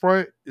defensive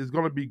front is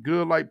going to be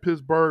good like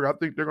Pittsburgh. I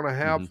think they're going to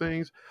have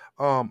things.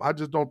 I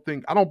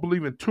don't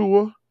believe in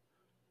Tua.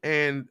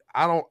 And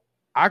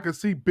I can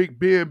see Big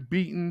Ben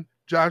beating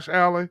Josh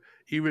Allen,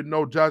 even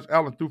though Josh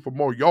Allen threw for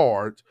more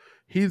yards.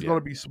 He's going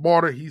to be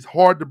smarter. He's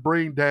hard to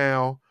bring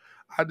down.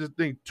 I just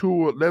think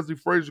Leslie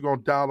Frazier's going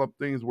to dial up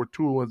things where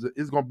Tua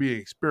is going to be an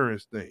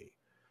experience thing.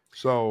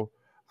 So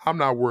I'm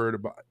not worried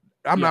about it.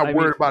 I'm not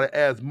worried about it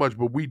as much,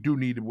 but we do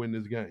need to win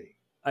this game.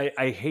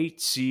 I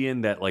hate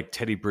seeing that like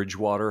Teddy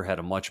Bridgewater had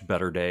a much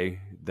better day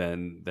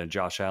than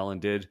Josh Allen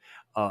did.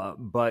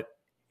 But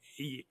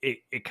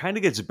it kind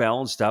of gets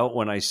balanced out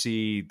when I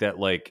see that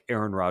like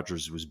Aaron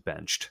Rodgers was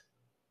benched.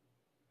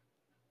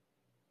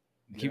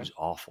 He was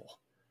awful.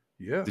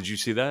 Yeah. Did you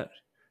see that?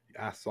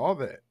 I saw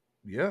that.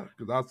 Yeah,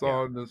 because I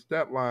saw in the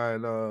stat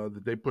line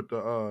that they put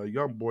the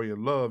young boy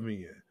in Love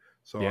in.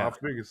 So I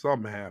figured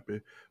something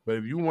happened. But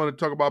if you want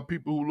to talk about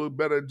people who look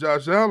better than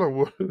Josh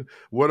Allen,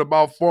 what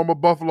about former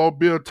Buffalo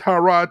Bill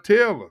Tyrod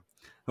Taylor?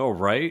 Oh,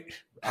 right.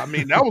 I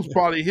mean, that was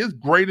probably his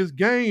greatest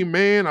game,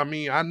 man. I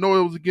mean, I know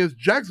it was against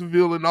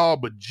Jacksonville and all,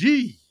 but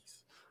geez.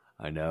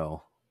 I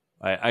know.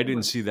 I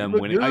didn't see them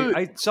looked winning. good.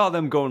 I saw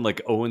them going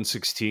like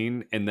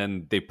 0-16, and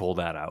then they pulled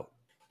that out.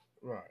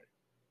 Right.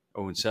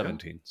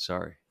 0-17,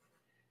 sorry.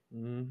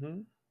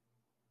 Mm-hmm.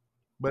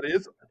 But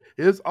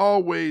it's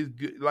always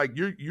good. Like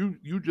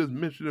you just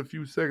mentioned a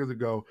few seconds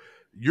ago,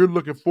 you're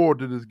looking forward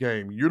to this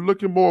game. You're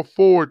looking more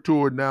forward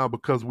to it now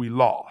because we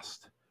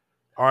lost.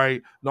 All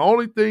right. The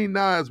only thing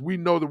now is we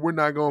know that we're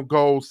not going to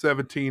go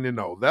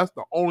 17-0. That's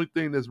the only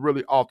thing that's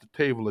really off the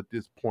table at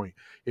this point.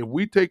 If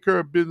we take care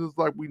of business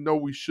like we know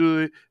we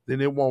should,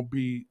 then it won't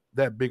be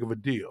that big of a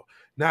deal.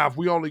 Now, if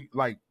we only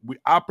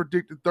I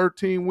predicted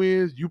 13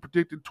 wins, you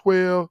predicted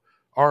 12,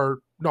 or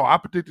no, I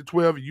predicted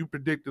 12, you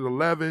predicted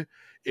 11.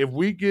 If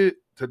we get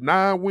to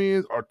 9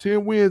 wins or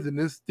 10 wins, then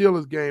this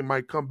Steelers game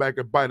might come back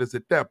and bite us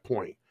at that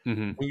point.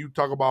 Mm-hmm. When you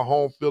talk about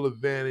home field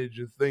advantage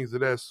and things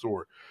of that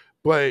sort.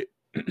 But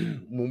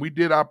when we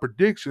did our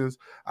predictions,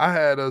 I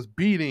had us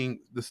beating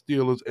the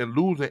Steelers and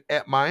losing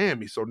at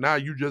Miami. So now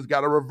you just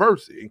got to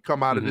reverse it and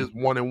come out of this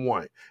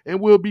 1-1, and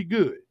we'll be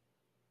good.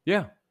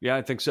 Yeah,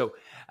 I think so.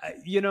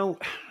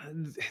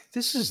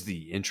 This is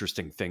the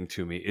interesting thing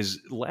to me is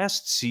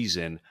last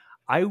season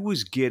I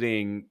was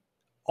getting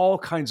all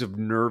kinds of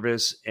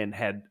nervous and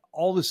had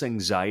all this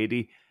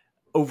anxiety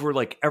over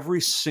like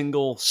every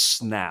single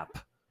snap.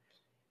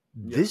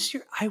 Yeah. This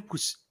year I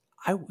was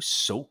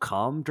so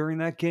calm during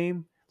that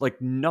game. Like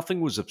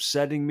nothing was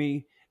upsetting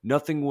me.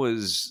 Nothing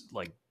was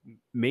like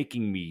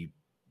making me,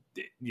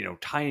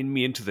 tying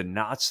me into the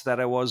knots that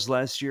I was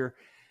last year.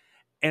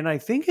 And I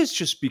think it's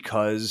just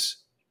because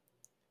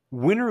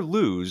win or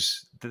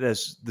lose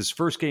this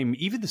first game,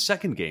 even the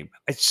second game,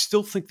 I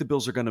still think the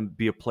Bills are going to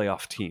be a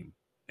playoff team,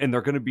 and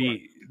they're going to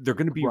be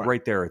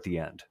right there at the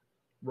end.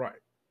 Right.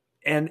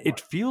 And it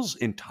feels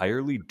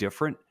entirely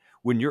different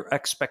when your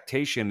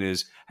expectation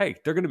is, hey,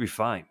 they're going to be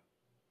fine.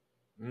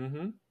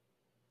 Mm-hmm.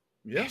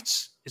 Yeah.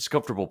 It's a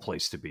comfortable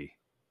place to be.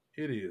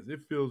 It is.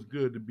 It feels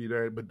good to be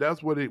there. But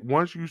that's what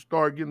once you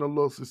start getting a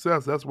little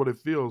success, that's what it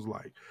feels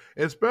like.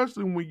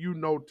 Especially when you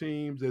know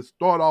teams that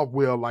start off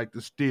well, like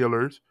the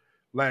Steelers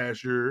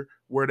last year,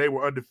 where they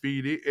were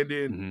undefeated, and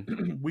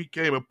then we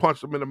came and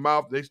punched them in the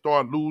mouth. They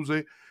started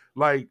losing.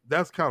 Like,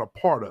 that's kind of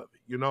part of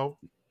it,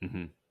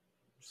 Mm-hmm.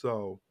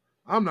 So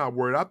I'm not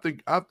worried. I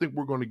think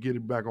we're going to get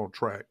it back on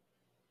track.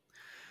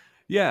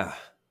 Yeah.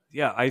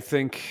 I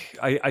think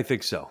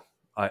so.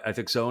 I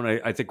think so,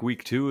 and I think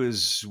week 2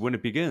 is when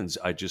it begins.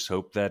 I just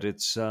hope that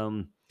it's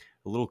a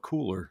little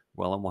cooler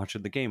while I'm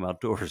watching the game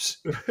outdoors.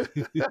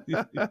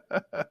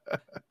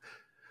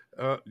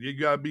 You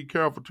got to be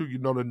careful, too.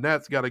 The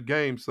Nats got a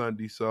game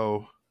Sunday,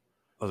 so...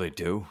 Oh, they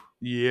do?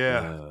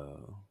 Yeah.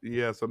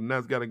 Yeah, so the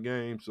Nats got a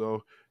game,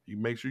 so you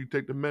make sure you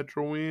take the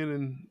Metro in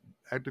and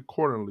act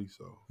accordingly.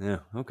 So yeah,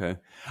 okay.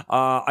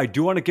 I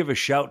do want to give a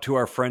shout to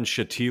our friend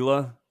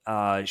Shatila.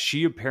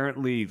 She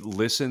apparently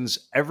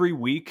listens every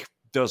week,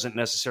 doesn't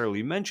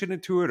necessarily mention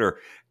it to it or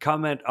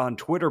comment on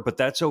Twitter, but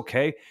that's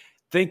okay.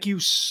 Thank you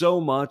so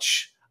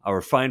much,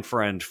 our fine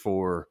friend,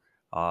 for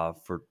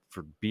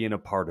being a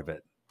part of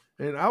it.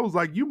 And I was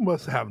like, you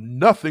must have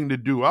nothing to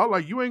do. I was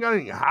like, you ain't got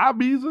any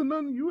hobbies or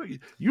nothing?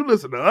 You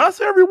listen to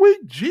us every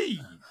week?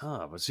 Gee.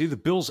 But see, the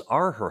Bills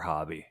are her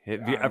hobby.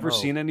 Have you ever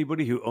seen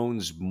anybody who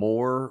owns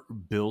more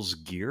Bills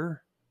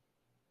gear?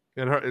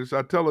 And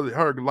I tell her that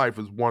her life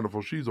is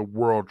wonderful. She's a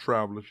world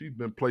traveler. She's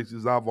been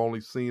places I've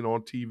only seen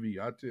on TV,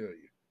 I tell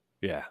you.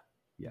 Yeah.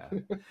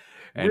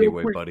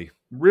 Anyway, buddy.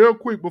 Real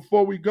quick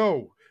before we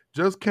go,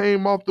 just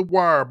came off the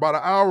wire about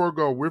an hour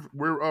ago.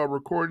 We're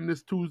recording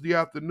this Tuesday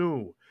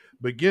afternoon.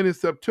 Beginning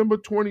September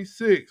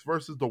 26th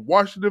versus the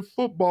Washington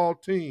football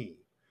team.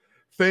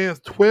 Fans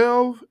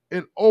 12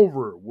 and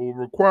over will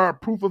require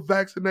proof of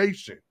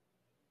vaccination.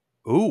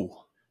 Ooh.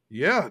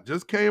 Yeah,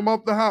 just came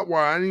off the hot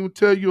wire. I didn't even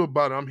tell you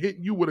about it. I'm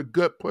hitting you with a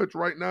gut punch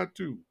right now,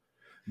 too.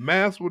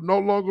 Masks would no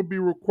longer be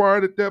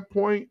required at that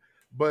point,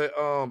 but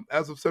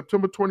as of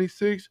September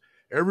 26th,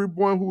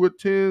 everyone who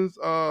attends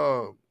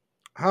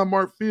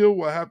Highmark Field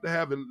will have to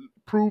have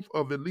proof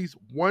of at least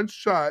one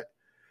shot,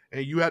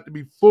 and you have to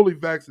be fully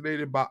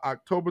vaccinated by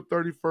October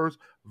 31st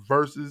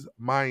versus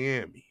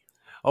Miami.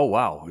 Oh,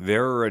 wow.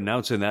 They're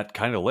announcing that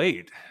kind of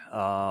late.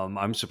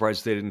 I'm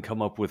surprised they didn't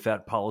come up with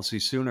that policy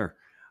sooner.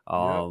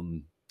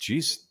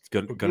 Geez,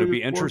 going to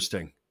be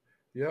interesting.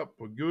 Yep.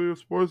 Pagulia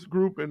Sports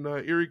Group in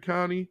Erie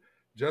County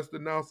just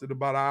announced it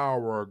about an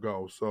hour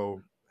ago.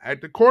 So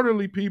act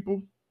accordingly,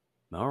 people.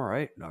 All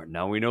right.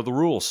 Now we know the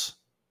rules.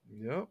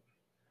 Yep.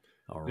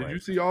 All right. Did you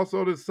see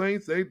also the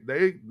Saints?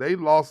 They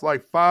lost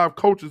like 5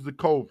 coaches to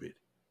COVID.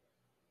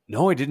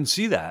 No, I didn't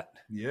see that.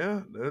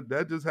 Yeah,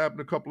 that just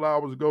happened a couple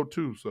hours ago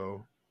too.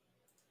 So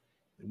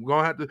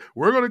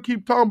we're gonna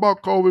keep talking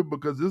about COVID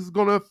because this is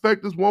gonna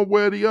affect us one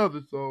way or the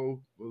other.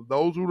 So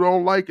those who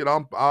don't like it, I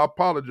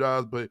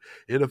apologize, but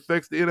it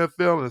affects the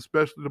NFL and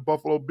especially the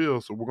Buffalo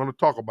Bills. So we're gonna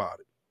talk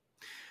about it.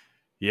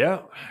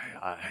 Yeah,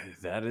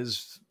 that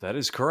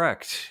is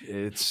correct.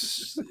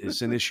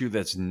 It's an issue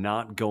that's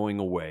not going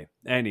away.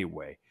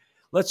 Anyway,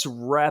 let's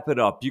wrap it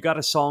up. You got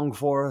a song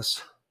for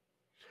us?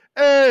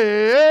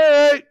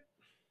 Hey!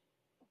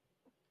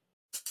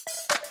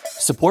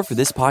 Support for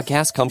this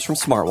podcast comes from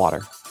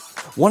Smartwater.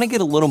 Want to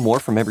get a little more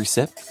from every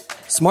sip?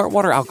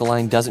 Smartwater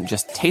Alkaline doesn't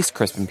just taste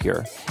crisp and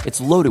pure. It's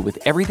loaded with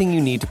everything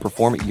you need to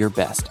perform at your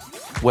best,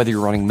 whether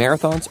you're running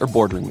marathons or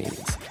boardroom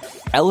meetings.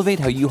 Elevate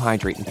how you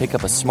hydrate and pick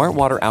up a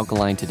Smartwater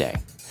Alkaline today.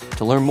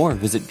 To learn more,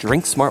 visit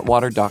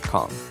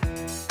drinksmartwater.com.